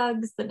on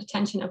drugs, the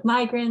detention of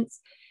migrants,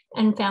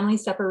 and family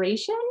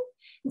separation.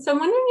 And so I'm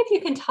wondering if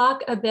you can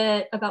talk a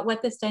bit about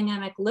what this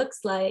dynamic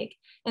looks like,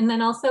 and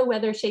then also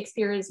whether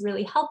Shakespeare is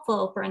really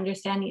helpful for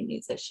understanding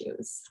these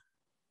issues.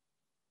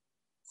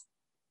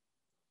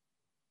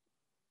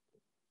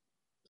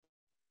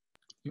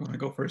 You want to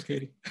go first,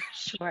 Katie?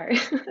 Sure.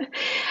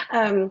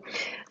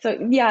 So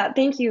yeah,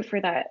 thank you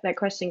for that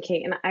question,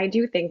 Kate. And I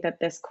do think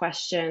that this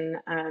question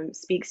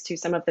speaks to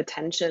some of the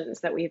tensions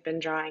that we've been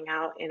drawing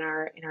out in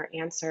our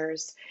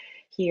answers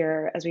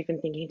here as we've been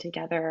thinking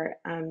together.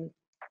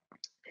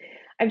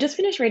 I've just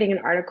finished writing an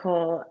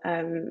article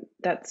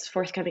that's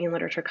forthcoming in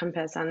Literature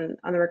Compass on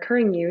the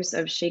recurring use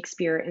of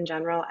Shakespeare in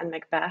general and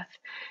Macbeth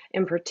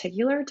in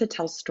particular to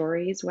tell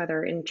stories,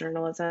 whether in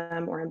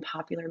journalism or in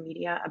popular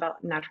media,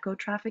 about narco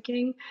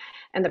trafficking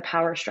and the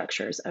power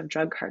structures of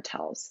drug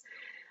cartels.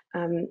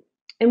 And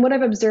what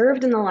I've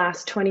observed in the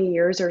last 20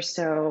 years or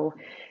so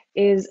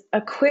is a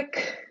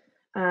quick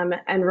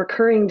and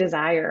recurring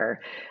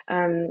desire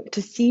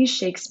to see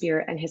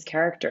Shakespeare and his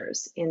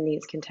characters in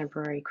these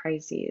contemporary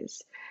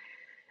crises.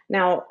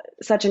 Now,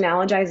 such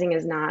analogizing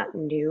is not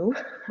new.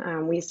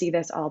 We see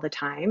this all the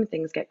time.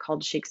 Things get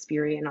called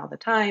Shakespearean all the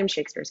time.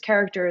 Shakespeare's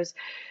characters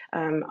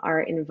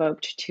are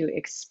invoked to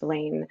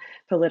explain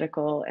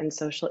political and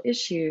social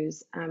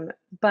issues.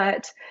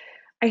 But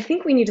I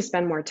think we need to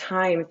spend more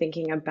time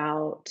thinking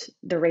about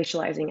the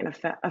racializing and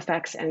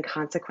effects and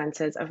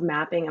consequences of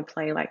mapping a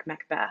play like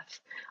Macbeth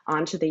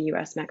onto the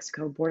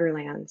US-Mexico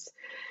borderlands.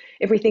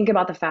 If we think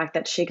about the fact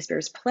that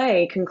Shakespeare's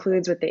play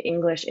concludes with the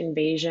English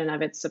invasion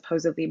of its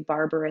supposedly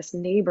barbarous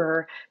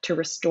neighbor to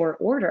restore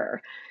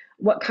order,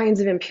 what kinds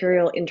of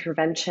imperial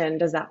intervention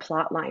does that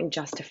plot line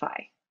justify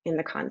in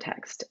the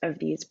context of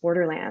these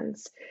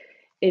borderlands?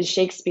 Is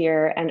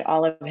Shakespeare and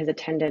all of his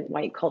attendant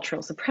white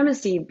cultural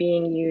supremacy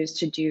being used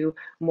to do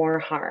more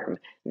harm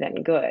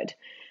than good?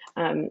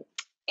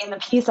 In the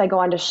piece, I go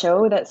on to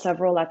show that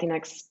several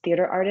Latinx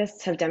theater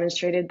artists have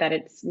demonstrated that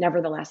it's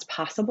nevertheless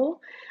possible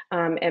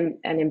and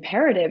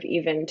imperative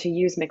even to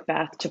use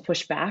Macbeth to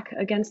push back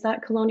against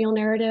that colonial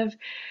narrative.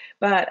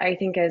 But I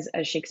think as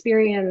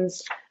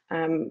Shakespeareans,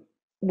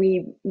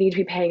 we need to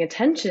be paying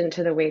attention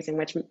to the ways in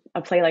which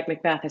a play like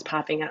Macbeth is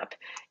popping up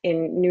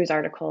in news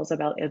articles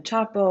about El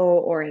Chapo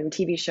or in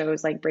TV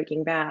shows like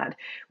Breaking Bad,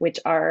 which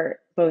are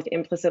both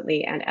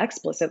implicitly and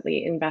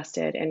explicitly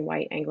invested in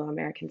white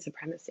Anglo-American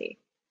supremacy.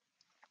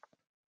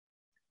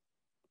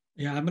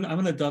 Yeah, I'm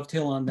gonna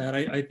dovetail on that.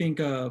 I think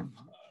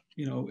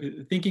you know,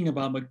 thinking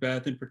about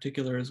Macbeth in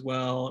particular as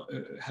well,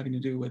 having to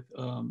do with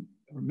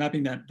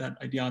mapping that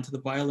idea onto the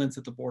violence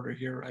at the border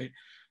here, right,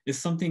 is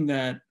something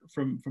that,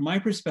 from my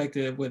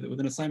perspective, with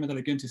an assignment that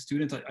I give to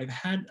students,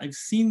 I've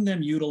seen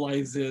them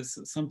utilize this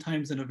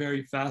sometimes in a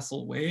very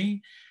facile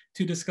way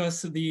to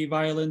discuss the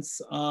violence,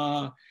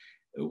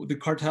 the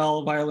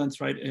cartel violence,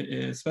 right,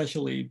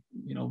 especially,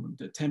 you know,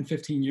 10,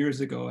 15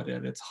 years ago at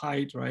its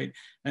height, right,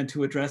 and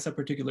to address a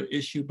particular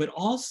issue, but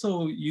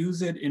also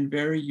use it in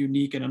very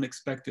unique and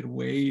unexpected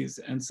ways.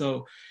 And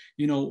so,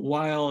 you know,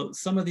 while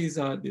some of these,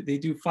 they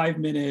do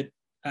 5-minute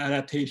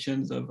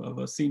adaptations of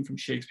a scene from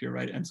Shakespeare,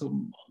 right? And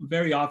so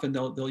very often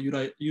they'll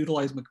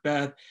utilize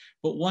Macbeth,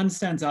 but one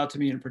stands out to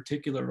me in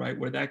particular, right,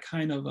 where that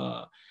kind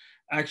of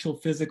actual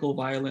physical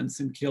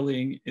violence and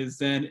killing is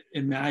then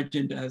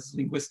imagined as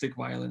linguistic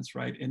violence,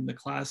 right, in the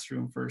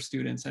classroom for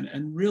students,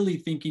 and really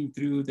thinking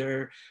through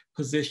their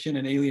position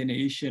and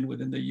alienation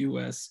within the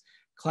US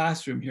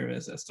classroom here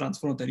as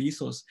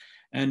transfronterizos,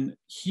 and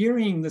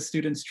hearing the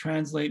students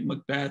translate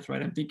Macbeth,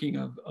 right? I'm thinking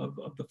of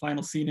the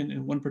final scene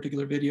in one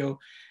particular video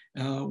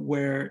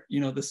where, you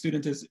know, the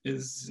student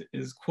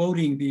is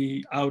quoting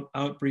the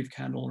out brief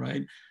candle,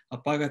 right?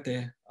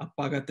 Apágate,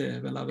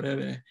 apágate, vela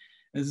breve.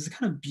 And this is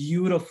kind of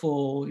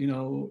beautiful, you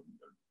know,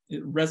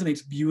 it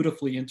resonates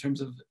beautifully in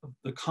terms of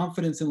the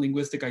confidence in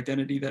linguistic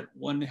identity that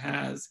one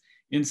has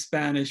in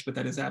Spanish, but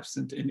that is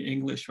absent in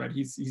English, right?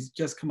 He's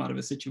just come out of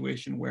a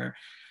situation where,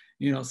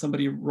 you know,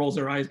 somebody rolls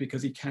their eyes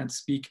because he can't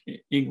speak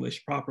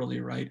English properly,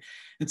 right?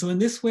 And so in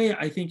this way,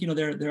 I think, you know,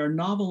 there are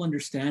novel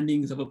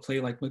understandings of a play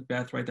like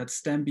Macbeth, right, that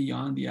stem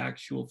beyond the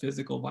actual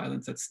physical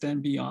violence, that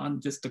stem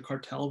beyond just the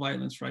cartel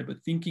violence, right,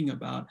 but thinking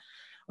about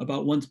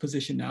one's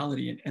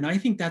positionality. And I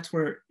think that's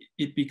where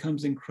it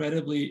becomes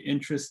incredibly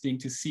interesting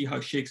to see how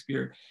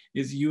Shakespeare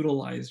is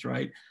utilized,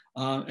 right?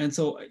 And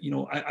so, you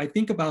know, I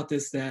think about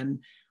this then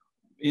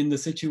in the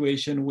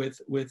situation with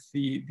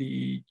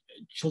the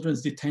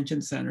children's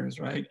detention centers,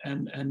 right?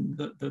 And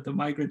the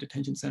migrant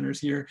detention centers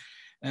here,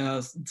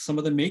 some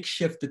of the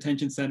makeshift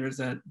detention centers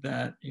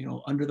that you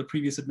know, under the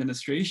previous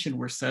administration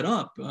were set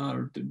up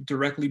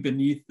directly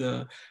beneath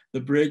the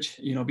bridge,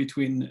 you know,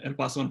 between El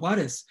Paso and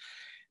Juarez.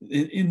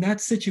 In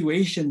that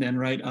situation then,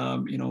 right,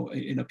 you know,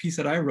 in a piece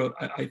that I wrote,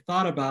 I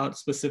thought about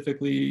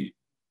specifically,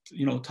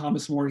 you know,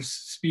 Thomas More's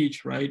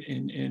speech, right,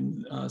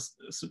 in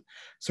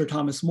Sir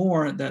Thomas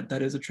More,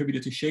 that is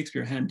attributed to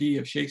Shakespeare, Hand D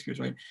of Shakespeare's,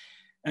 right?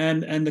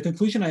 And the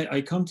conclusion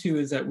I come to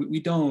is that we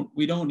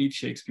don't need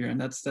Shakespeare, and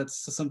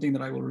that's something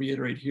that I will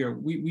reiterate here.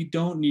 We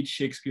don't need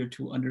Shakespeare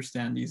to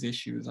understand these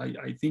issues.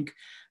 I think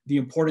the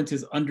importance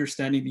is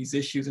understanding these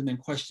issues and then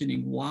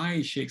questioning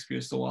why Shakespeare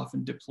is so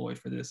often deployed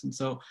for this. And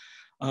so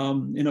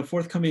in a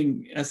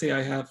forthcoming essay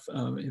I have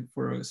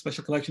for a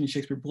special collection in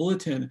Shakespeare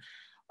Bulletin,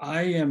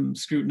 I am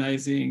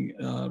scrutinizing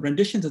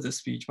renditions of this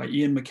speech by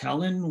Ian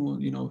McKellen,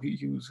 you know,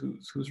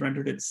 who's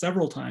rendered it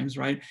several times,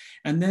 right?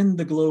 And then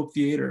the Globe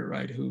Theater,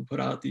 right, who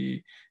put out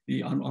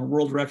on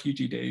World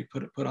Refugee Day,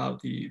 put out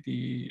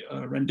the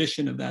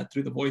rendition of that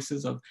through the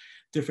voices of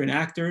different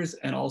actors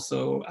and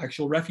also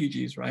actual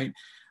refugees, right?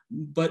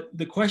 But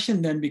the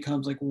question then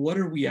becomes like, what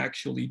are we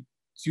actually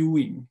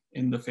doing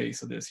in the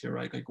face of this here,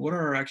 right? Like, what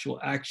are our actual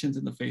actions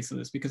in the face of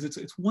this? Because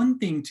it's one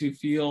thing to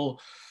feel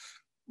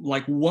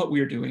like what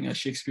we're doing as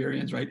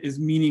Shakespeareans, right, is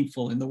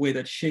meaningful in the way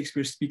that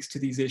Shakespeare speaks to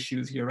these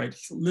issues here, right?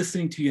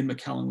 Listening to Ian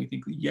McKellen, we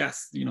think,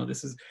 yes, you know,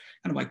 this is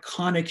kind of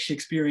iconic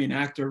Shakespearean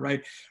actor,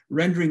 right,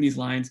 rendering these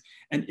lines.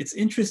 And it's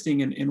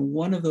interesting, in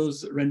one of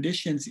those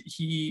renditions,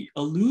 he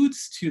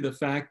alludes to the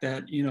fact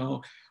that, you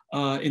know,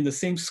 in the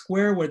same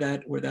square where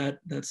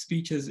that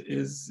speech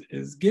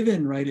is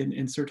given, right,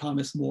 in Sir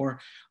Thomas More,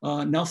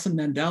 Nelson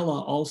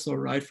Mandela also,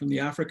 right, from the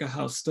Africa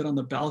House, stood on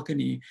the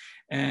balcony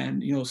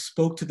and, you know,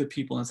 spoke to the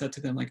people and said to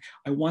them, like,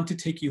 I want to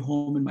take you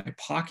home in my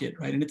pocket,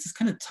 right? And it's this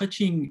kind of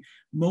touching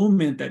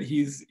moment that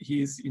he's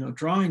you know,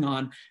 drawing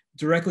on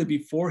directly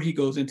before he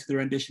goes into the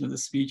rendition of the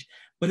speech.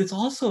 But it's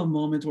also a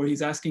moment where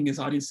he's asking his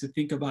audience to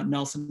think about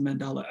Nelson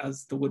Mandela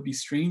as the would-be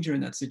stranger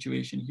in that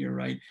situation here,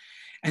 right?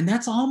 And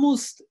that's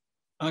almost,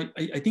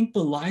 I think,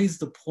 belies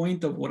the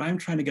point of what I'm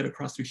trying to get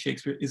across through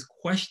Shakespeare, is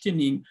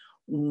questioning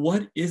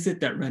what is it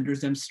that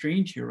renders them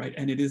strange here, right?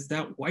 And it is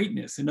that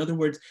whiteness. In other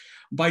words,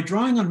 by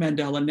drawing on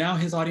Mandela, now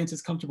his audience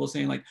is comfortable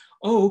saying like,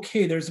 oh,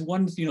 okay, there's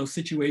one, you know,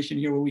 situation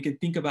here where we can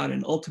think about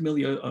and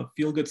ultimately a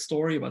feel-good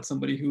story about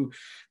somebody who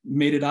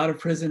made it out of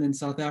prison in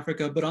South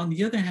Africa. But on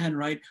the other hand,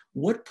 right,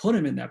 what put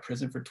him in that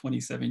prison for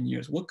 27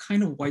 years? What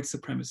kind of white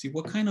supremacy?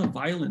 What kind of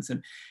violence?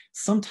 And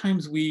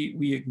sometimes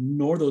we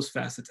ignore those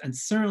facets. And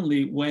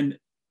certainly when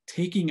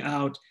taking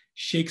out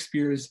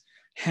Shakespeare's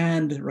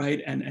hand,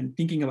 right, and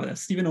thinking about that.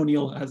 Stephen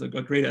O'Neill has a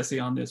great essay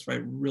on this,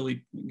 right,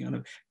 really kind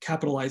of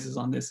capitalizes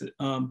on this.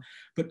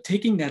 But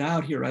taking that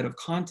out here, right, of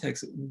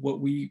context, what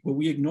we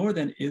ignore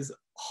then is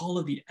all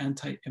of the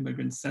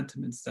anti-immigrant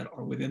sentiments that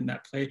are within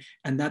that play,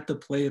 and that the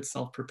play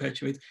itself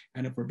perpetuates.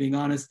 And if we're being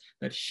honest,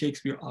 that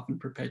Shakespeare often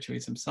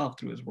perpetuates himself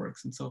through his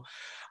works. And so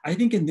I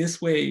think in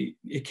this way,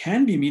 it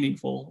can be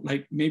meaningful,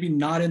 like maybe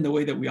not in the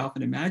way that we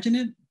often imagine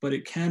it, but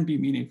it can be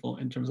meaningful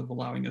in terms of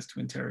allowing us to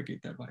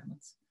interrogate that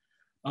violence.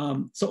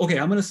 So, okay,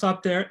 I'm gonna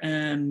stop there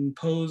and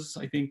pose,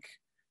 I think,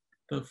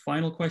 the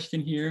final question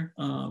here.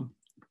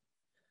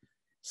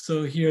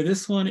 So here,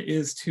 this one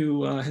is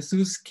to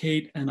Jesus,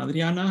 Kate, and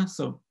Adriana.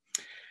 So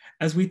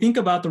as we think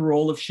about the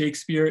role of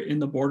Shakespeare in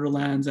the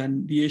Borderlands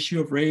and the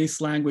issue of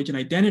race, language, and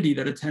identity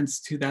that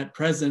attends to that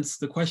presence,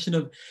 the question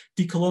of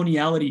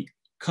decoloniality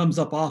comes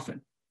up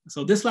often.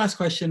 So this last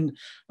question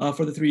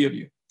for the three of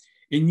you.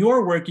 In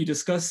your work, you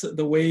discuss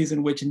the ways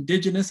in which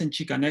Indigenous and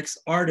Chicanx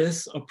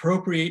artists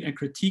appropriate and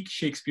critique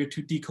Shakespeare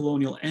to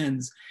decolonial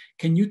ends.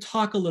 Can you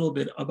talk a little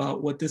bit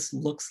about what this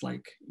looks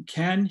like?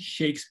 Can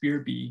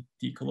Shakespeare be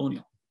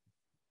decolonial?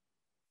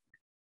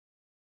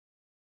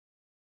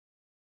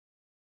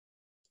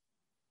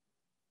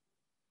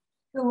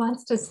 Who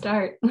wants to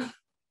start?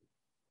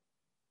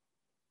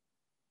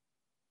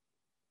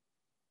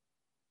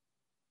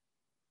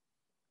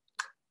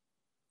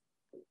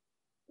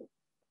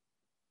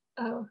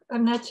 Oh,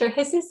 I'm not sure.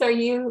 Jesus, are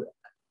you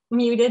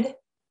muted?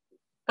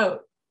 Oh,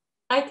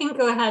 I can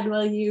go ahead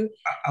while you.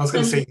 I was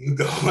going to say you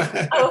go.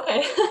 Oh,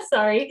 okay,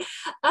 sorry.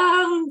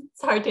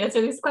 It's hard to answer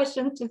these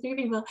questions to three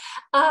people.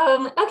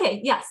 Okay,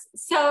 yes.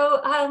 So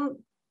I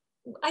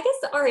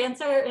guess our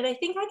answer, and I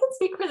think I can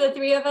speak for the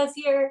three of us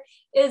here,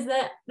 is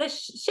that the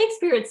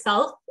Shakespeare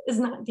itself is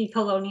not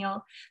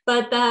decolonial,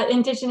 but that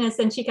Indigenous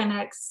and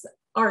Chicanx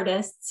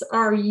artists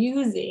are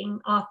using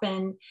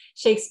often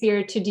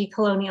Shakespeare to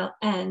decolonial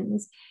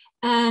ends.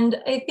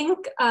 And I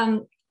think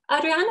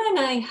Adrianna and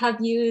I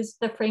have used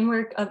the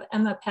framework of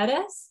Emma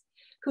Perez,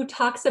 who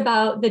talks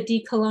about the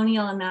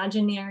decolonial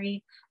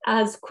imaginary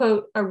as,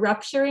 quote, a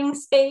rupturing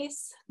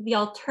space, the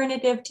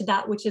alternative to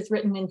that which is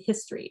written in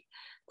history,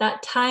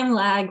 that time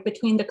lag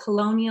between the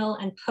colonial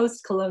and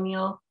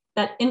post-colonial,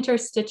 that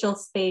interstitial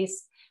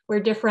space where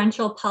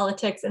differential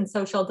politics and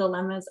social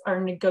dilemmas are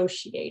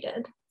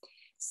negotiated.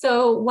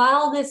 So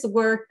while this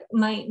work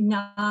might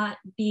not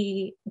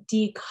be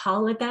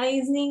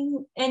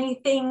decolonizing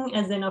anything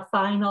as in a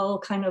final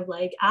kind of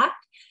like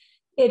act,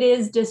 it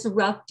is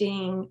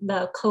disrupting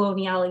the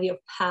coloniality of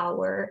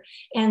power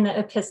and the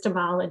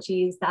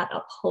epistemologies that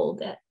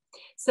uphold it.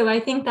 So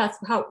I think that's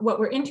what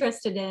we're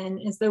interested in,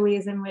 is the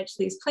ways in which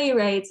these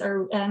playwrights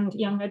and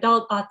young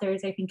adult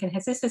authors, I think in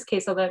Jesus'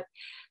 case, although I'd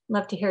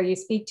love to hear you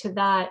speak to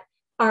that,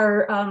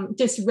 are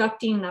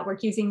disrupting that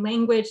work, using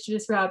language to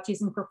disrupt,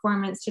 using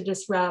performance to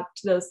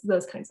disrupt,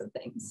 those kinds of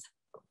things.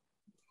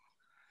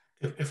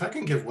 If I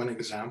can give one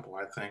example,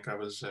 I think I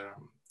was,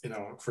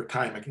 for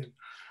time again.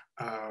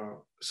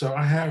 So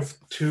I have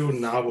two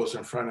novels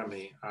in front of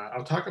me.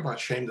 I'll talk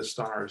about Shame the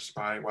Stars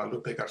by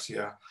Guadalupe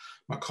Garcia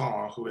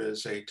McCall, who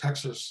is a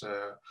Texas,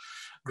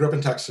 grew up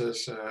in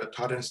Texas,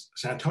 taught in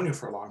San Antonio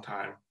for a long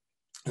time,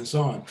 and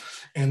so on.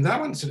 And that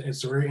one's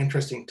it's a very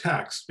interesting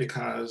text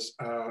because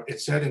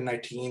it's set in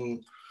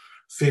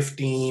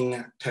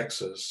 1915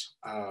 Texas.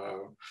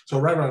 So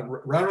right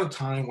around the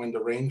time when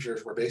the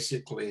Rangers were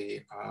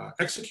basically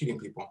executing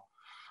people.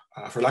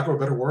 For lack of a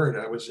better word,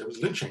 it was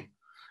lynching.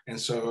 And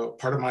so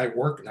part of my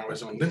work now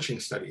is on lynching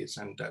studies,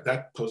 and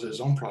that poses its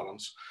own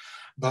problems.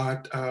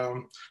 But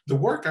the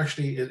work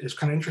actually is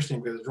kind of interesting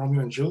because it's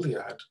Romeo and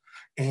Juliet,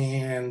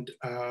 and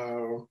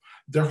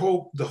the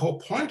whole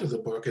point of the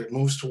book, it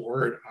moves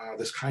toward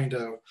this kind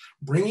of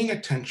bringing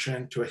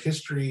attention to a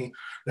history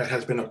that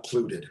has been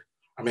occluded.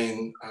 I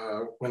mean,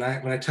 when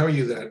I tell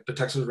you that the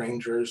Texas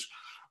Rangers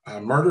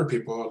murder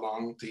people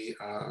along the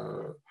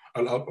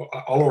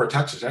all over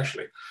Texas,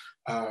 actually,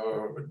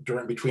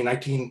 between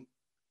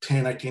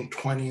 1910,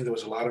 1920, there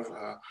was a lot of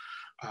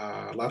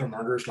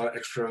murders, a lot of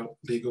extra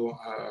legal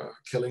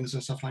killings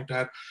and stuff like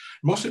that.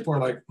 Most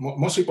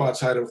people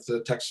outside of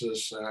the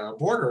Texas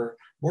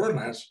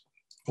borderlands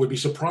would be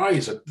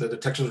surprised that the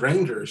Texas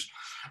Rangers,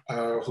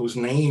 whose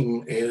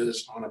name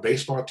is on a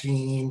baseball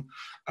team,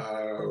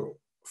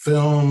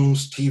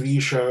 films,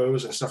 TV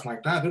shows, and stuff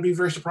like that, they'd be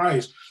very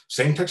surprised.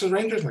 Same Texas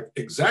Rangers, like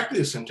exactly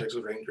the same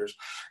Texas Rangers.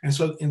 And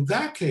so in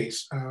that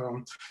case,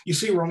 you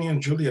see Romeo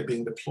and Juliet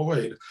being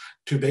deployed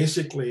to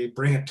basically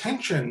bring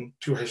attention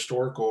to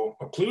historical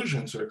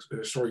occlusions or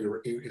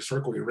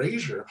historical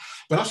erasure,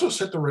 but also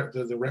set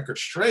the record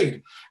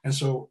straight. And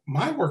so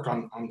my work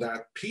on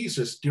that piece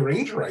is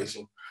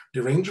derangerizing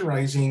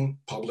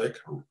public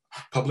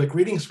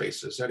reading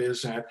spaces. That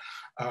is that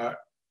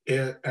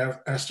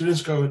as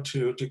students go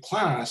to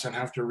class and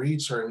have to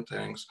read certain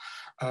things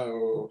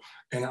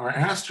and are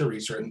asked to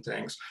read certain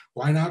things,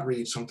 why not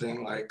read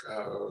something like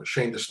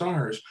Shame the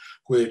Stars,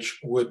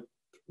 which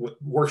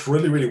works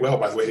really, really well,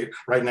 by the way,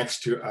 right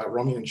next to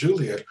Romeo and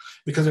Juliet,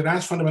 because it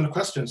asks fundamental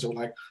questions of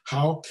like,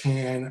 how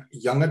can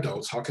young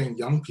adults, how can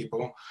young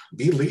people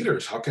be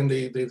leaders? How can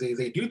they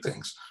do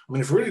things? I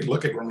mean, if we really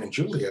look at Romeo and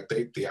Juliet,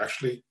 they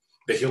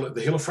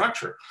heal a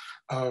fracture.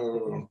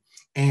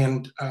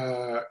 And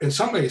in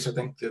some ways, I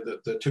think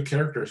the two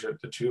characters in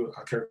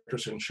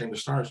Shame the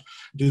Stars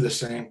do the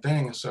same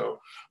thing. So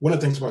one of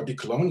the things about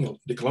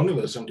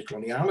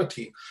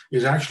decoloniality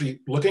is actually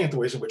looking at the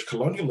ways in which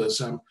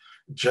colonialism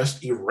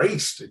just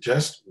erased,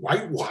 just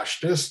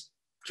whitewashed,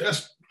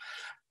 just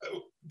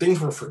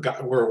things were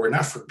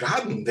not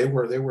forgotten. They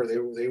were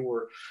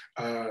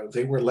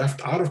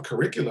left out of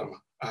curricula,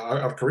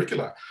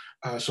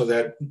 so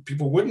that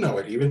people would know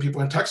it. Even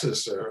people in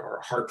Texas are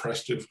hard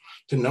pressed to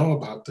know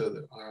about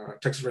the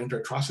Texas Ranger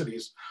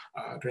atrocities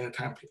during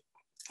that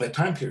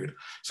time period.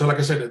 So like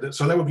I said,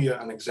 so that would be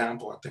an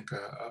example, I think,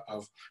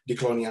 of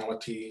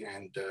decoloniality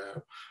and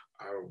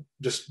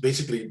just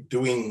basically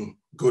doing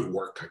good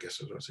work, I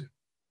guess is what I say.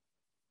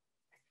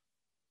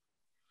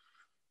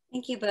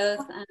 Thank you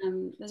both.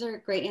 Those are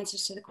great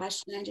answers to the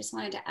question. I just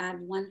wanted to add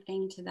one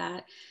thing to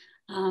that.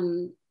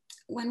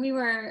 When we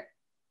were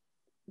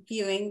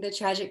viewing the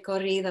tragic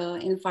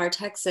corrido in Far,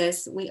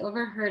 Texas, we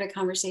overheard a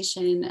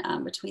conversation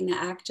between the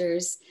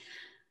actors.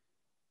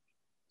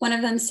 One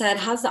of them said,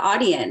 "How's the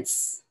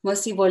audience?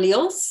 Mostly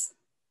bolios?"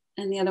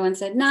 And the other one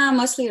said, "Nah,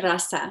 mostly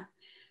raza."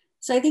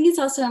 So I think it's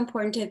also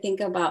important to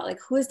think about like,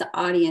 who is the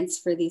audience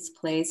for these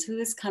plays? Who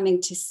is coming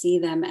to see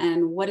them,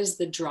 and what is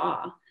the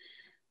draw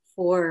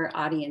for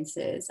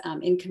audiences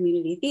in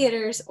community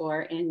theaters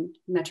or in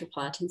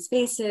metropolitan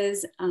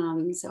spaces.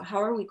 So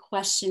how are we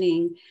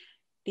questioning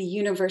the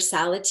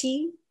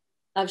universality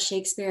of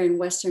Shakespeare and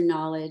Western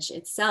knowledge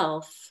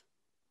itself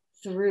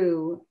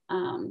through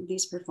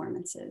these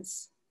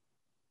performances?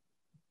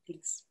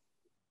 Thanks.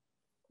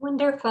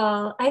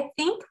 Wonderful. I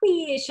think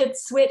we should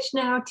switch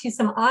now to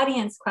some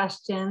audience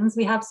questions.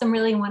 We have some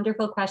really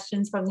wonderful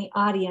questions from the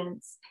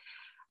audience.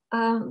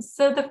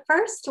 So the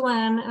first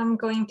one I'm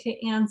going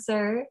to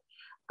answer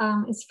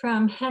is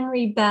from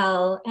Henry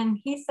Bell, and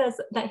he says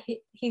that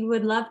he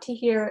would love to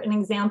hear an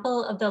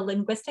example of the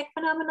linguistic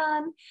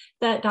phenomenon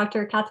that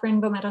Dr. Kathryn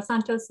Vomero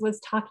Santos was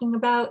talking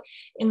about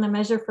in the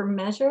Measure for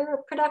Measure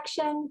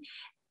production.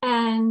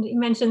 And he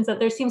mentions that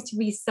there seems to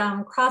be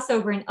some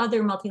crossover in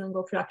other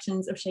multilingual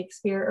productions of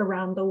Shakespeare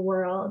around the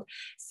world.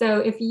 So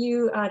if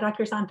you,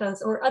 Dr.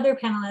 Santos, or other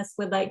panelists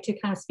would like to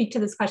kind of speak to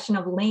this question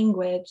of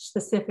language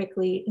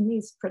specifically in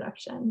these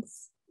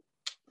productions.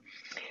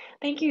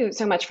 Thank you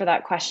so much for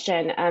that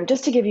question.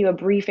 Just to give you a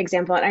brief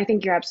example, and I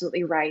think you're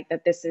absolutely right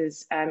that this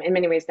is in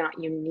many ways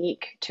not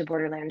unique to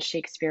Borderlands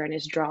Shakespeare and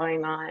is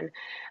drawing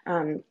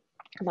on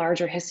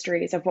larger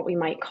histories of what we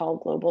might call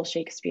global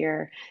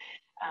Shakespeare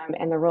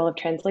and the role of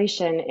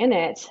translation in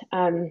it.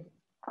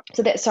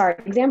 So the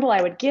example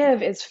I would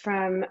give is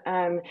from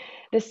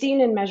the scene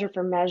in Measure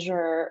for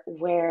Measure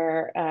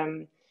where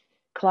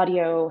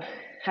Claudio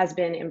has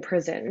been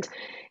imprisoned.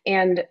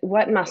 And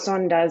what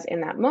Masson does in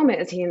that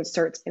moment is he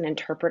inserts an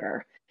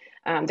interpreter.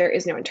 There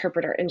is no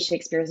interpreter in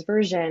Shakespeare's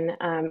version,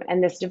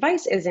 and this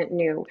device isn't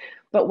new.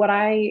 But what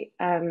I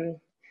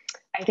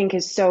think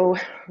is so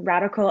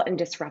radical and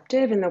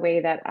disruptive in the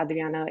way that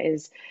Adrianna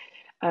is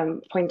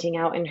pointing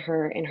out in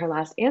her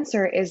last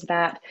answer is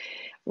that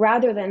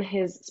rather than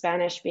his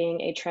Spanish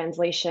being a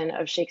translation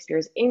of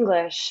Shakespeare's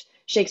English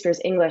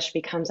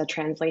becomes a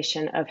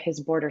translation of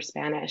his border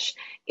Spanish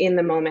in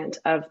the moment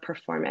of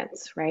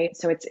performance, right?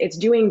 So it's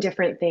doing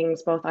different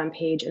things both on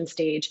page and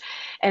stage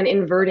and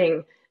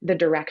inverting the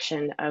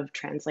direction of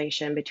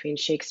translation between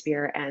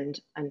Shakespeare and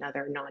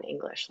another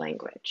non-English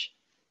language.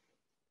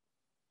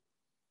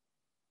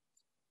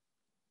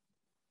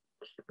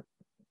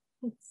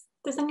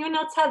 Does anyone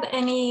else have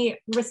any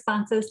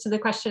responses to the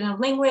question of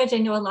language? I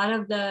know a lot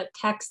of the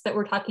texts that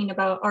we're talking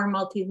about are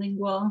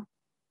multilingual.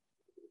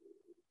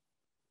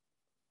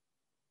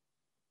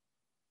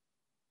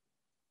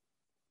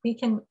 We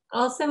can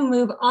also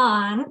move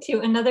on to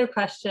another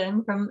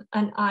question from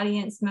an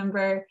audience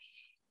member.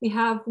 We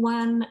have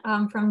one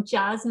from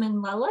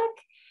Jasmine Lellick,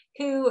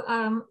 who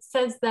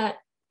says that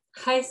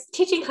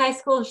teaching high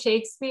school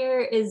Shakespeare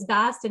is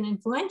vast and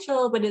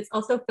influential, but it's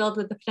also filled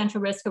with the potential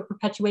risk of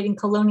perpetuating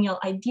colonial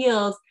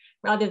ideals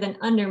rather than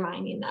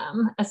undermining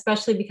them,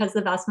 especially because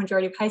the vast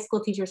majority of high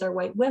school teachers are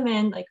white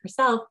women like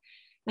herself.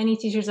 Many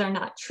teachers are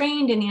not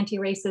trained in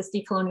anti-racist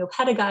decolonial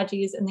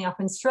pedagogies, and they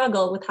often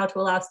struggle with how to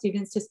allow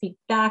students to speak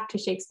back to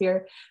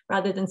Shakespeare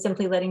rather than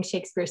simply letting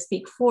Shakespeare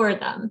speak for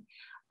them.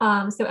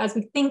 So as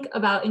we think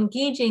about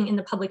engaging in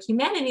the public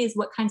humanities,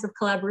 what kinds of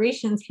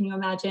collaborations can you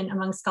imagine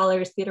among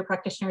scholars, theater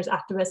practitioners,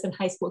 activists, and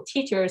high school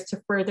teachers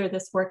to further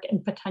this work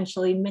and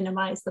potentially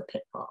minimize the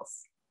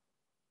pitfalls?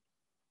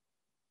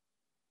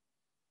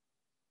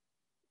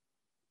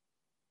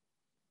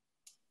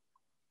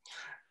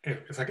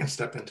 If I can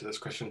step into this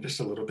question just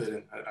a little bit,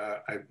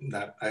 and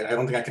I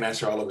don't think I can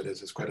answer all of it.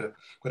 It's quite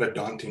a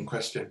daunting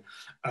question,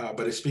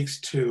 but it speaks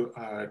to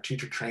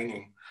teacher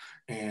training,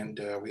 and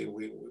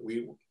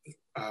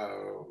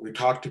we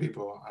talk to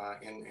people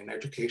in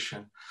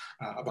education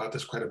about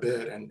this quite a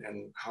bit,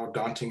 and how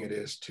daunting it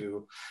is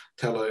to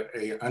tell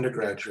a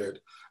undergraduate,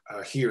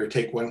 here,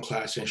 take one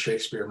class in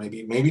Shakespeare,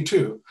 maybe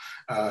two,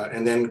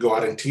 and then go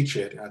out and teach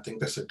it. I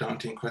think that's a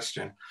daunting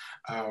question.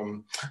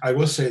 I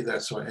will say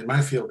that, so in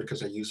my field,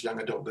 because I use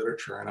young adult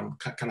literature and I'm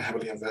kind of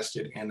heavily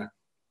invested in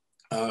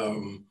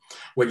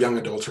what young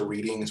adults are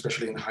reading,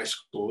 especially in high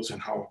schools, and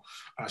how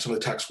some of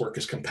the text work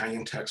is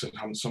companion text and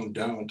how some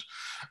don't.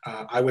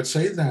 I would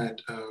say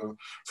that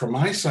from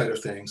my side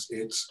of things,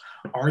 it's,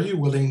 are you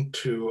willing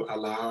to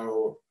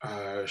allow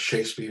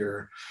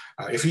Shakespeare,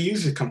 if you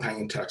use a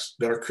companion text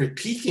that are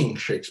critiquing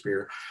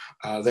Shakespeare,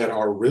 that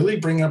are really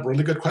bring up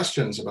really good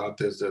questions about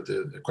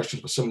the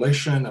questions of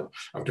assimilation,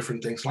 of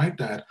different things like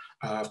that,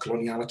 of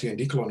coloniality and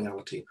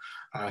decoloniality,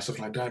 stuff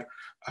like that,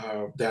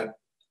 that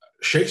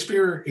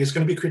Shakespeare is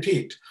going to be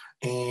critiqued,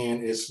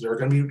 and there are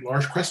going to be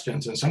large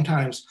questions. And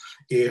sometimes,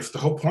 if the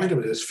whole point of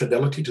it is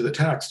fidelity to the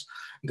text,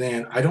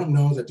 then I don't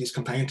know that these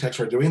companion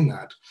texts are doing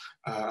that.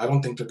 I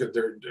don't think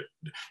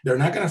they're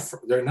not going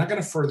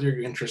to further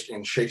your interest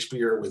in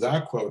Shakespeare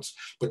without quotes,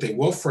 but they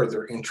will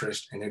further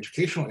interest and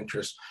educational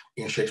interest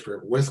in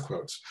Shakespeare with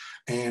quotes.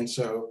 And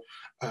so,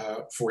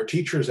 for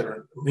teachers that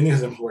are, many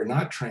of them who are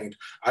not trained,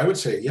 I would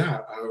say,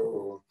 yeah,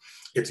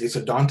 it's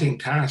a daunting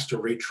task to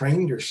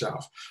retrain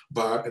yourself,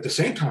 but at the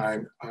same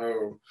time,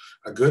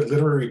 a good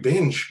literary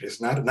binge is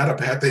not a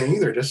bad thing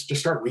either. Just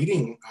start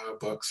reading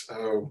books.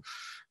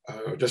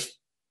 Just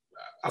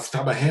off the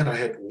top of my head, I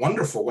had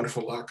wonderful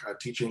luck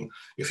teaching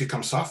If You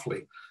Come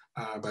Softly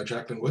by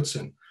Jacqueline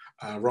Woodson.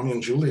 Romeo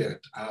and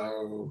Juliet,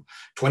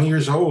 20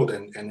 years old,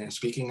 and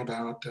speaking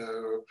about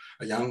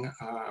a young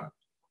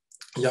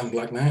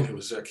Black man who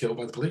was killed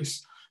by the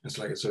police. It's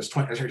like, so it's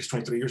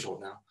 23 years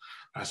old now.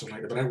 Something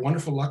like that. But I had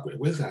wonderful luck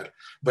with that.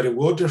 But it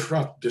will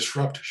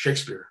disrupt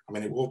Shakespeare. I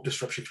mean, it will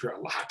disrupt Shakespeare a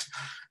lot.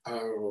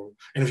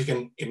 And if you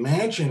can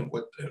imagine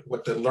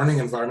what the learning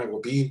environment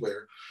will be,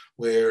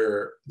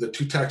 where the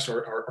two texts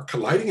are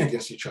colliding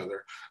against each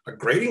other,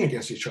 grading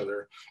against each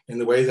other in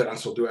the way that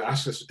Ansel Dua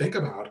asks us to think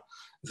about,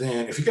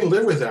 then if you can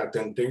live with that,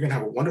 then you're gonna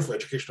have a wonderful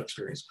educational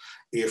experience.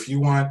 If you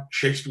want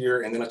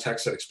Shakespeare and then a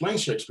text that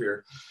explains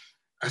Shakespeare,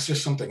 that's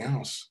just something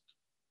else.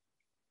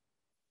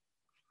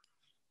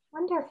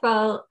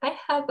 Wonderful. I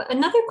have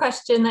another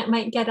question that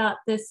might get at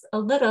this a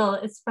little.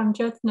 It's from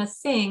Jyothna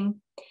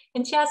Singh.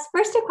 And she asks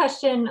first a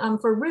question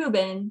for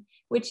Ruben,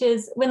 which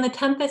is, when The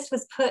Tempest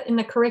was put in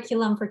the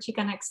curriculum for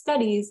Chicanx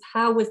studies,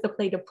 how was the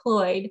play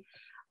deployed?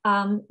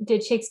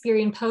 Did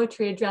Shakespearean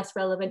poetry address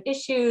relevant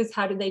issues?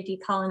 How did they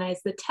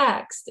decolonize the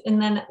text?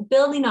 And then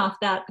building off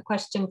that, a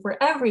question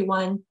for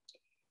everyone.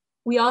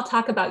 We all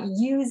talk about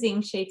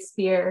using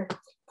Shakespeare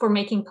for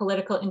making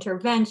political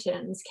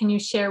interventions. Can you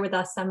share with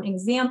us some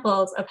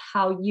examples of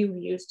how you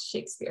used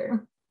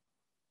Shakespeare?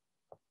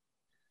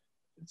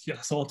 Yeah,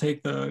 so I'll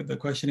take the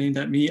question aimed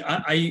at me.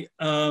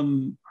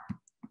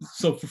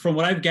 So from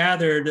what I've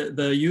gathered,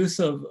 the use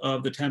of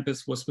The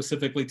Tempest was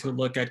specifically to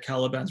look at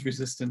Caliban's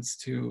resistance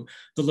to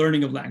the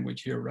learning of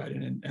language here, right?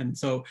 And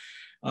so,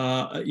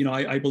 you know,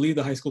 I believe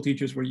the high school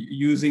teachers were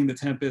using The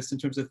Tempest in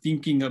terms of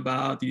thinking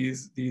about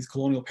these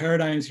colonial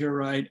paradigms here,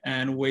 right?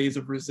 And ways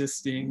of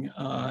resisting,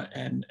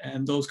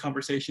 and those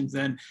conversations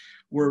then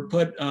were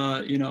put,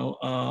 you know,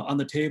 on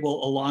the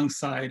table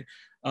alongside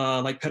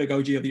like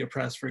pedagogy of the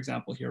oppressed, for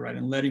example, here, right?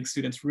 And letting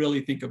students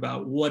really think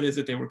about what is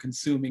it they were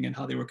consuming and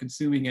how they were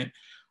consuming it.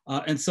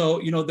 And so,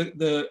 you know,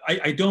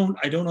 I don't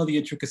know the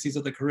intricacies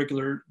of the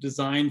curricular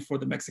design for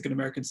the Mexican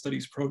American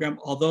Studies program,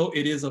 although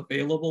it is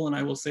available. And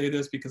I will say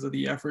this because of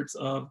the efforts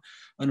of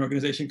an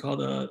organization called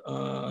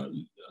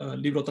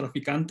Libro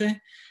Traficante,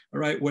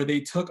 right, where they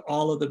took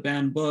all of the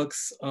banned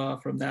books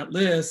from that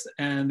list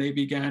and they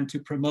began to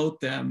promote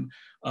them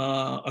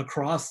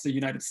across the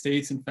United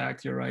States, in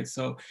fact, you're right.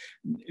 So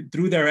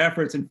through their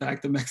efforts, in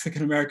fact, the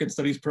Mexican American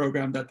Studies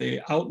program that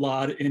they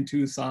outlawed in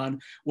Tucson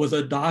was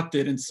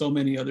adopted in so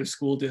many other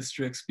school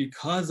districts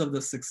because of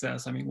the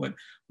success. I mean,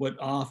 what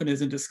often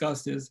isn't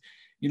discussed is,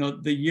 you know,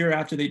 the year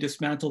after they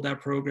dismantled that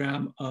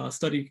program, a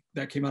study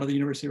that came out of the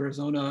University of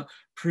Arizona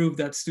proved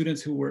that students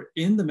who were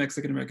in the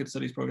Mexican American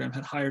Studies program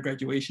had higher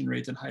graduation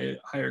rates and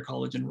higher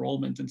college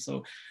enrollment. And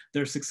so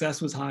their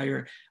success was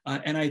higher.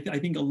 And I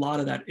think a lot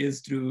of that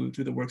is through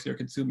the works they're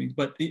consuming.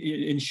 But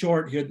in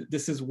short here,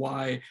 this is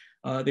why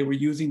they were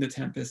using The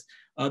Tempest.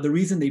 The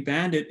reason they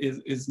banned it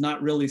is not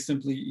really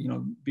simply, you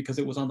know, because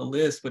it was on the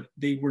list, but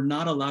they were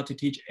not allowed to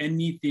teach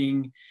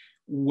anything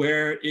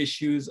where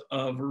issues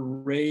of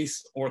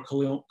race or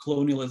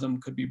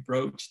colonialism could be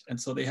broached. And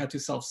so they had to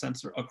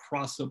self-censor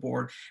across the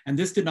board. And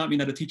this did not mean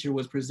that a teacher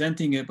was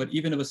presenting it, but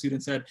even if a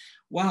student said,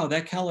 wow,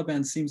 that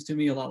Caliban seems to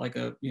me a lot like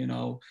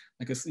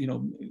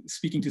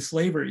speaking to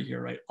slavery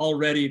here, right?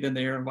 Already then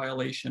they are in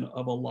violation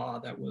of a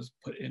law that was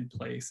put in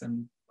place.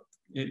 And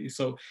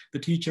so the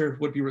teacher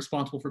would be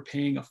responsible for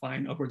paying a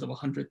fine upwards of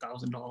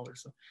 $100,000.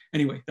 So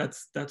anyway,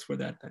 that's where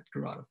that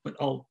grew out of. But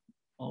I'll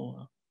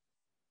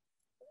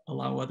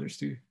allow others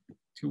to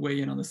weigh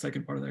in on the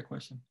second part of that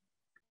question.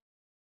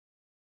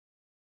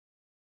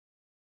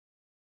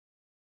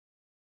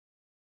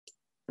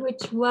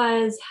 Which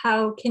was,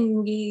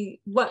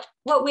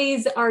 what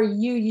ways are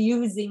you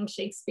using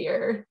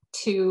Shakespeare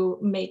to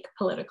make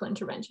political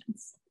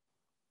interventions?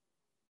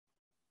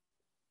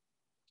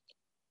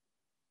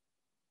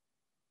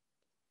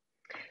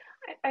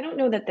 I don't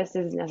know that this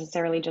is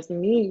necessarily just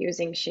me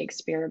using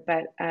Shakespeare,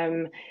 but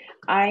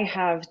I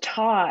have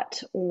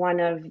taught one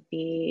of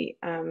the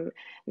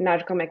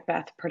Magical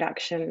Macbeth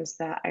productions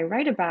that I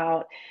write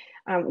about,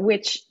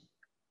 which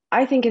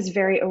I think is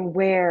very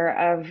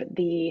aware of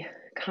the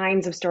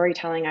kinds of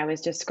storytelling I was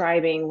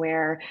describing,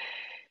 where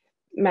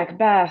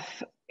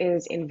Macbeth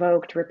is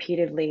invoked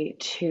repeatedly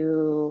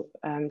to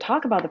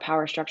talk about the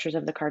power structures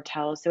of the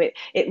cartels. So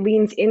it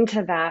leans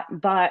into that,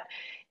 but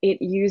it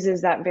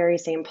uses that very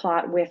same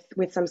plot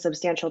with some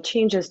substantial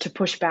changes to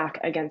push back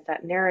against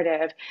that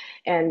narrative.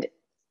 And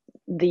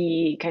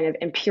the kind of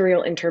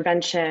imperial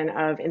intervention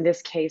of, in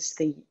this case,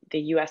 the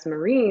US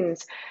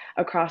Marines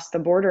across the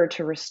border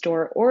to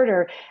restore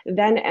order,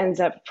 then ends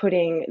up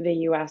putting the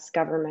US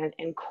government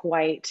in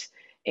quite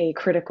a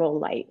critical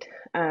light.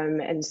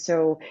 And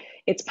so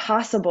it's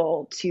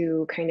possible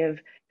to kind of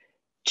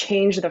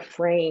change the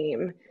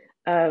frame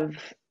of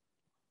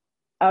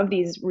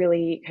these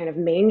really kind of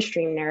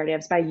mainstream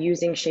narratives by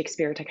using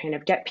Shakespeare to kind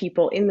of get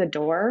people in the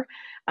door,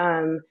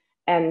 and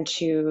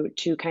to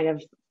kind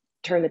of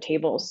turn the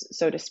tables,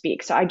 so to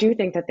speak. So I do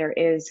think that there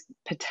is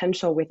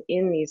potential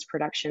within these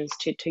productions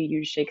to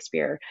use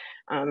Shakespeare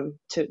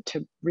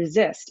to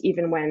resist,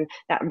 even when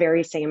that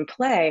very same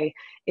play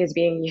is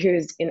being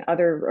used in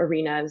other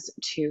arenas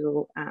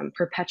to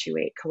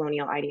perpetuate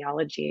colonial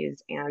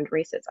ideologies and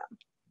racism.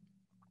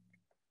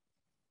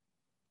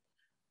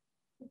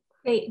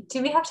 Great.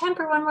 Do we have time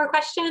for one more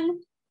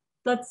question?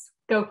 Let's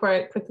go for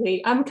it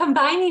quickly. I'm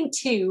combining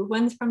two.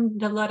 One's from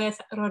Dolores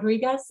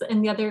Rodriguez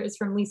and the other is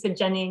from Lisa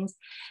Jennings.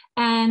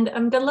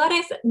 And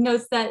Dolores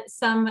notes that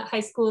some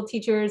high school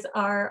teachers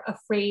are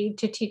afraid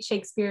to teach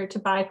Shakespeare to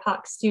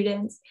BIPOC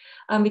students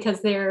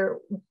because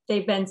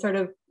they've been sort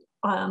of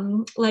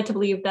led to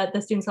believe that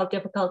the students have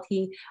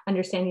difficulty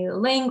understanding the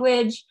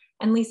language.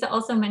 And Lisa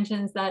also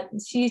mentions that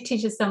she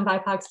teaches some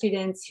BIPOC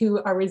students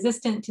who are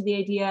resistant to the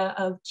idea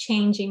of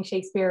changing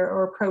Shakespeare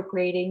or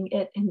appropriating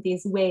it in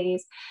these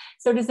ways.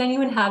 So does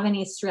anyone have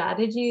any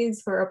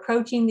strategies for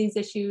approaching these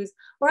issues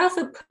or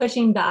also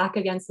pushing back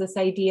against this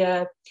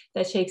idea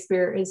that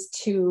Shakespeare is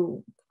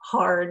too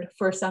hard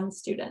for some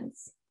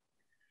students?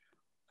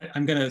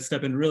 I'm going to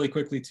step in really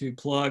quickly to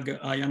plug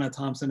Ayanna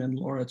Thompson and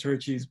Laura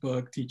Turchi's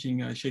book,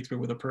 Teaching Shakespeare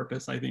with a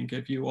Purpose. I think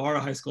if you are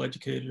a high school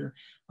educator,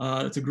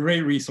 it's a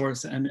great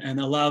resource and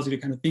allows you to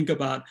kind of think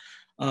about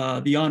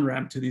the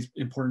on-ramp to these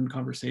important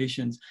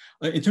conversations.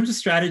 In terms of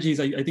strategies,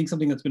 I think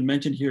something that's been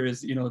mentioned here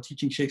is,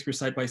 teaching Shakespeare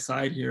side by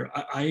side here.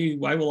 I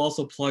will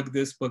also plug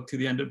this book to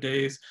the end of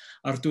days,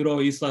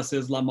 Arturo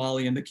Islas's La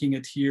Mali and the King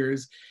of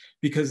Tears,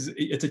 because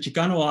it's a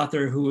Chicano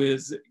author who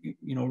is,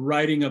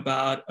 writing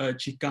about a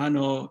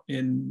Chicano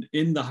in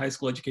the high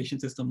school education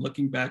system,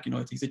 looking back,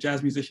 he's a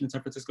jazz musician in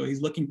San Francisco.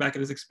 He's looking back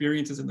at his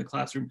experiences in the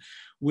classroom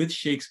with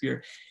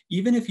Shakespeare.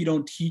 Even if you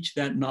don't teach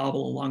that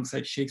novel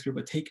alongside Shakespeare,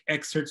 but take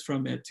excerpts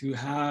from it to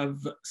have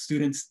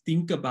students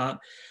think about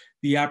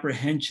the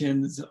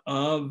apprehensions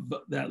of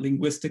that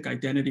linguistic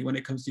identity when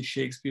it comes to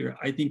Shakespeare,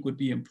 I think would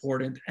be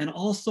important. And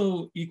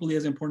also equally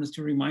as important is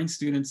to remind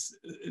students,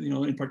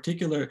 in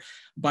particular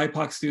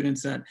BIPOC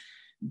students,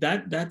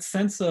 that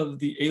sense of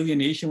the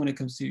alienation when it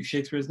comes to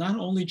Shakespeare is not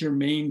only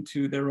germane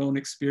to their own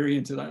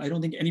experiences. I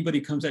don't think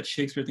anybody comes at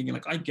Shakespeare thinking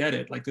like, I get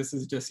it, like this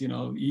is just,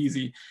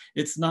 easy.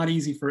 It's not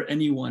easy for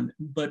anyone,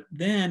 but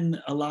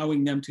then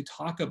allowing them to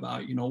talk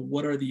about,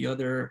 what are the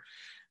other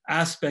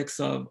aspects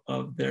of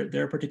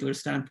their particular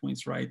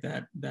standpoints, right,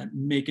 that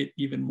make it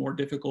even more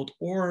difficult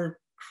or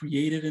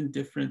created in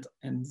different,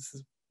 and this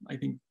is, I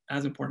think,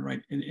 as important,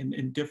 right,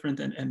 in different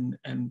and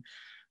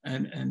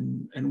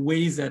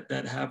ways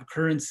that have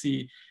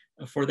currency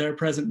for their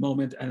present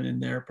moment and in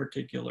their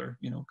particular,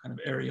 kind of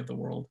area of the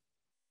world.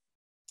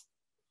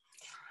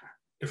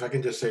 If I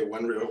can just say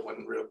one real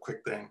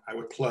quick thing, I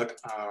would plug,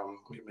 let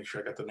me make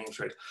sure I got the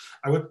names right.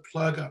 I would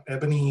plug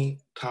Ebony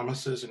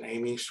Thomas's and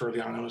Amy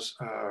Soriano's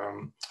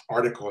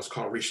article. It's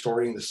called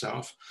Restoring the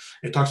Self.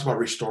 It talks about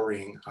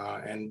restoring,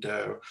 and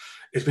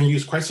it's been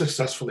used quite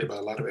successfully by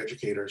a lot of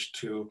educators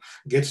to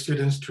get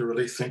students to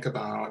really think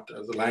about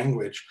the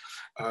language.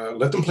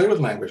 Let them play with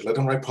language, let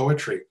them write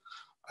poetry.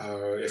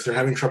 If they're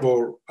having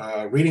trouble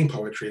reading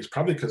poetry, it's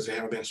probably because they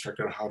haven't been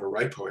instructed on how to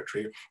write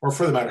poetry, or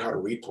for the matter, how to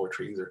read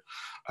poetry either.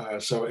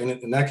 So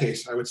in that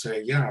case, I would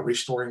say, yeah,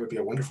 restoring would be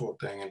a wonderful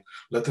thing, and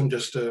let them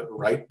just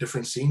write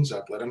different scenes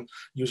up. Let them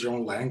use their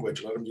own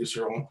language. Let them use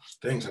their own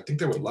things. I think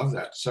they would love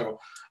that. So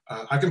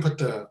I can put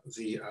the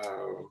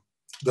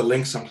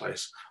link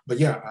someplace. But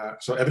yeah,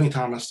 so Ebony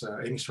Thomas,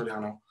 Amy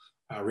Soriano,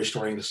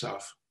 Restoring the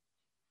Self.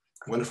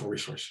 Wonderful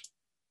resource.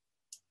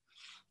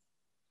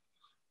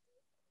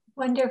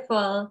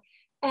 Wonderful.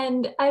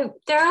 And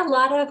there are a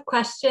lot of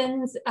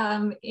questions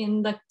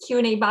in the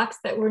Q&A box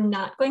that we're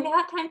not going to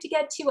have time to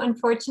get to,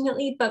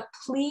 unfortunately, but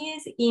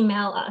please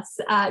email us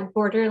at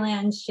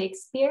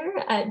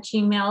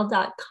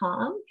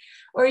borderlandshakespeare@gmail.com,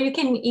 or you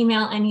can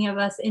email any of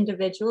us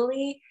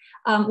individually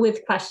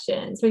with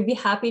questions. We'd be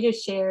happy to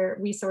share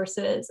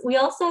resources. We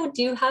also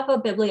do have a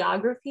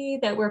bibliography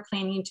that we're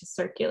planning to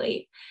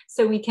circulate,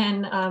 so we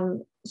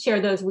can share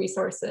those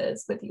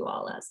resources with you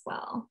all as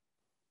well.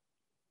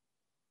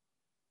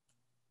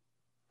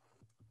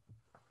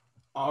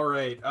 All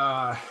right.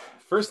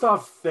 First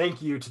off,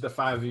 thank you to the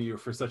five of you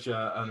for such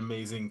an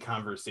amazing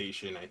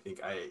conversation. I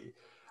think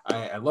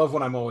I love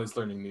when I'm always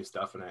learning new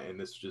stuff, and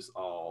this is just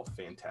all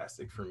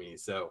fantastic for me.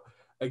 So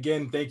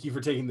again, thank you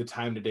for taking the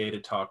time today to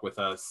talk with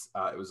us.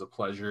 It was a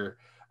pleasure.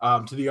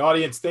 To the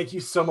audience, thank you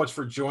so much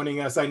for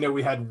joining us. I know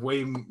we had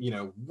way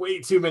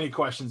too many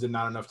questions and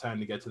not enough time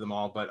to get to them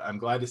all, but I'm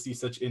glad to see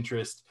such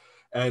interest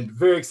and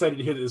very excited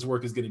to hear that this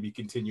work is going to be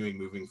continuing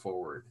moving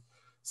forward.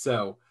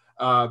 So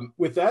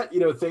with that,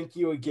 thank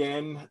you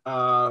again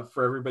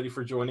for everybody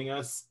for joining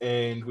us,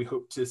 and we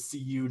hope to see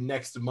you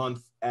next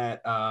month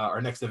at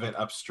our next event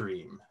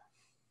upstream.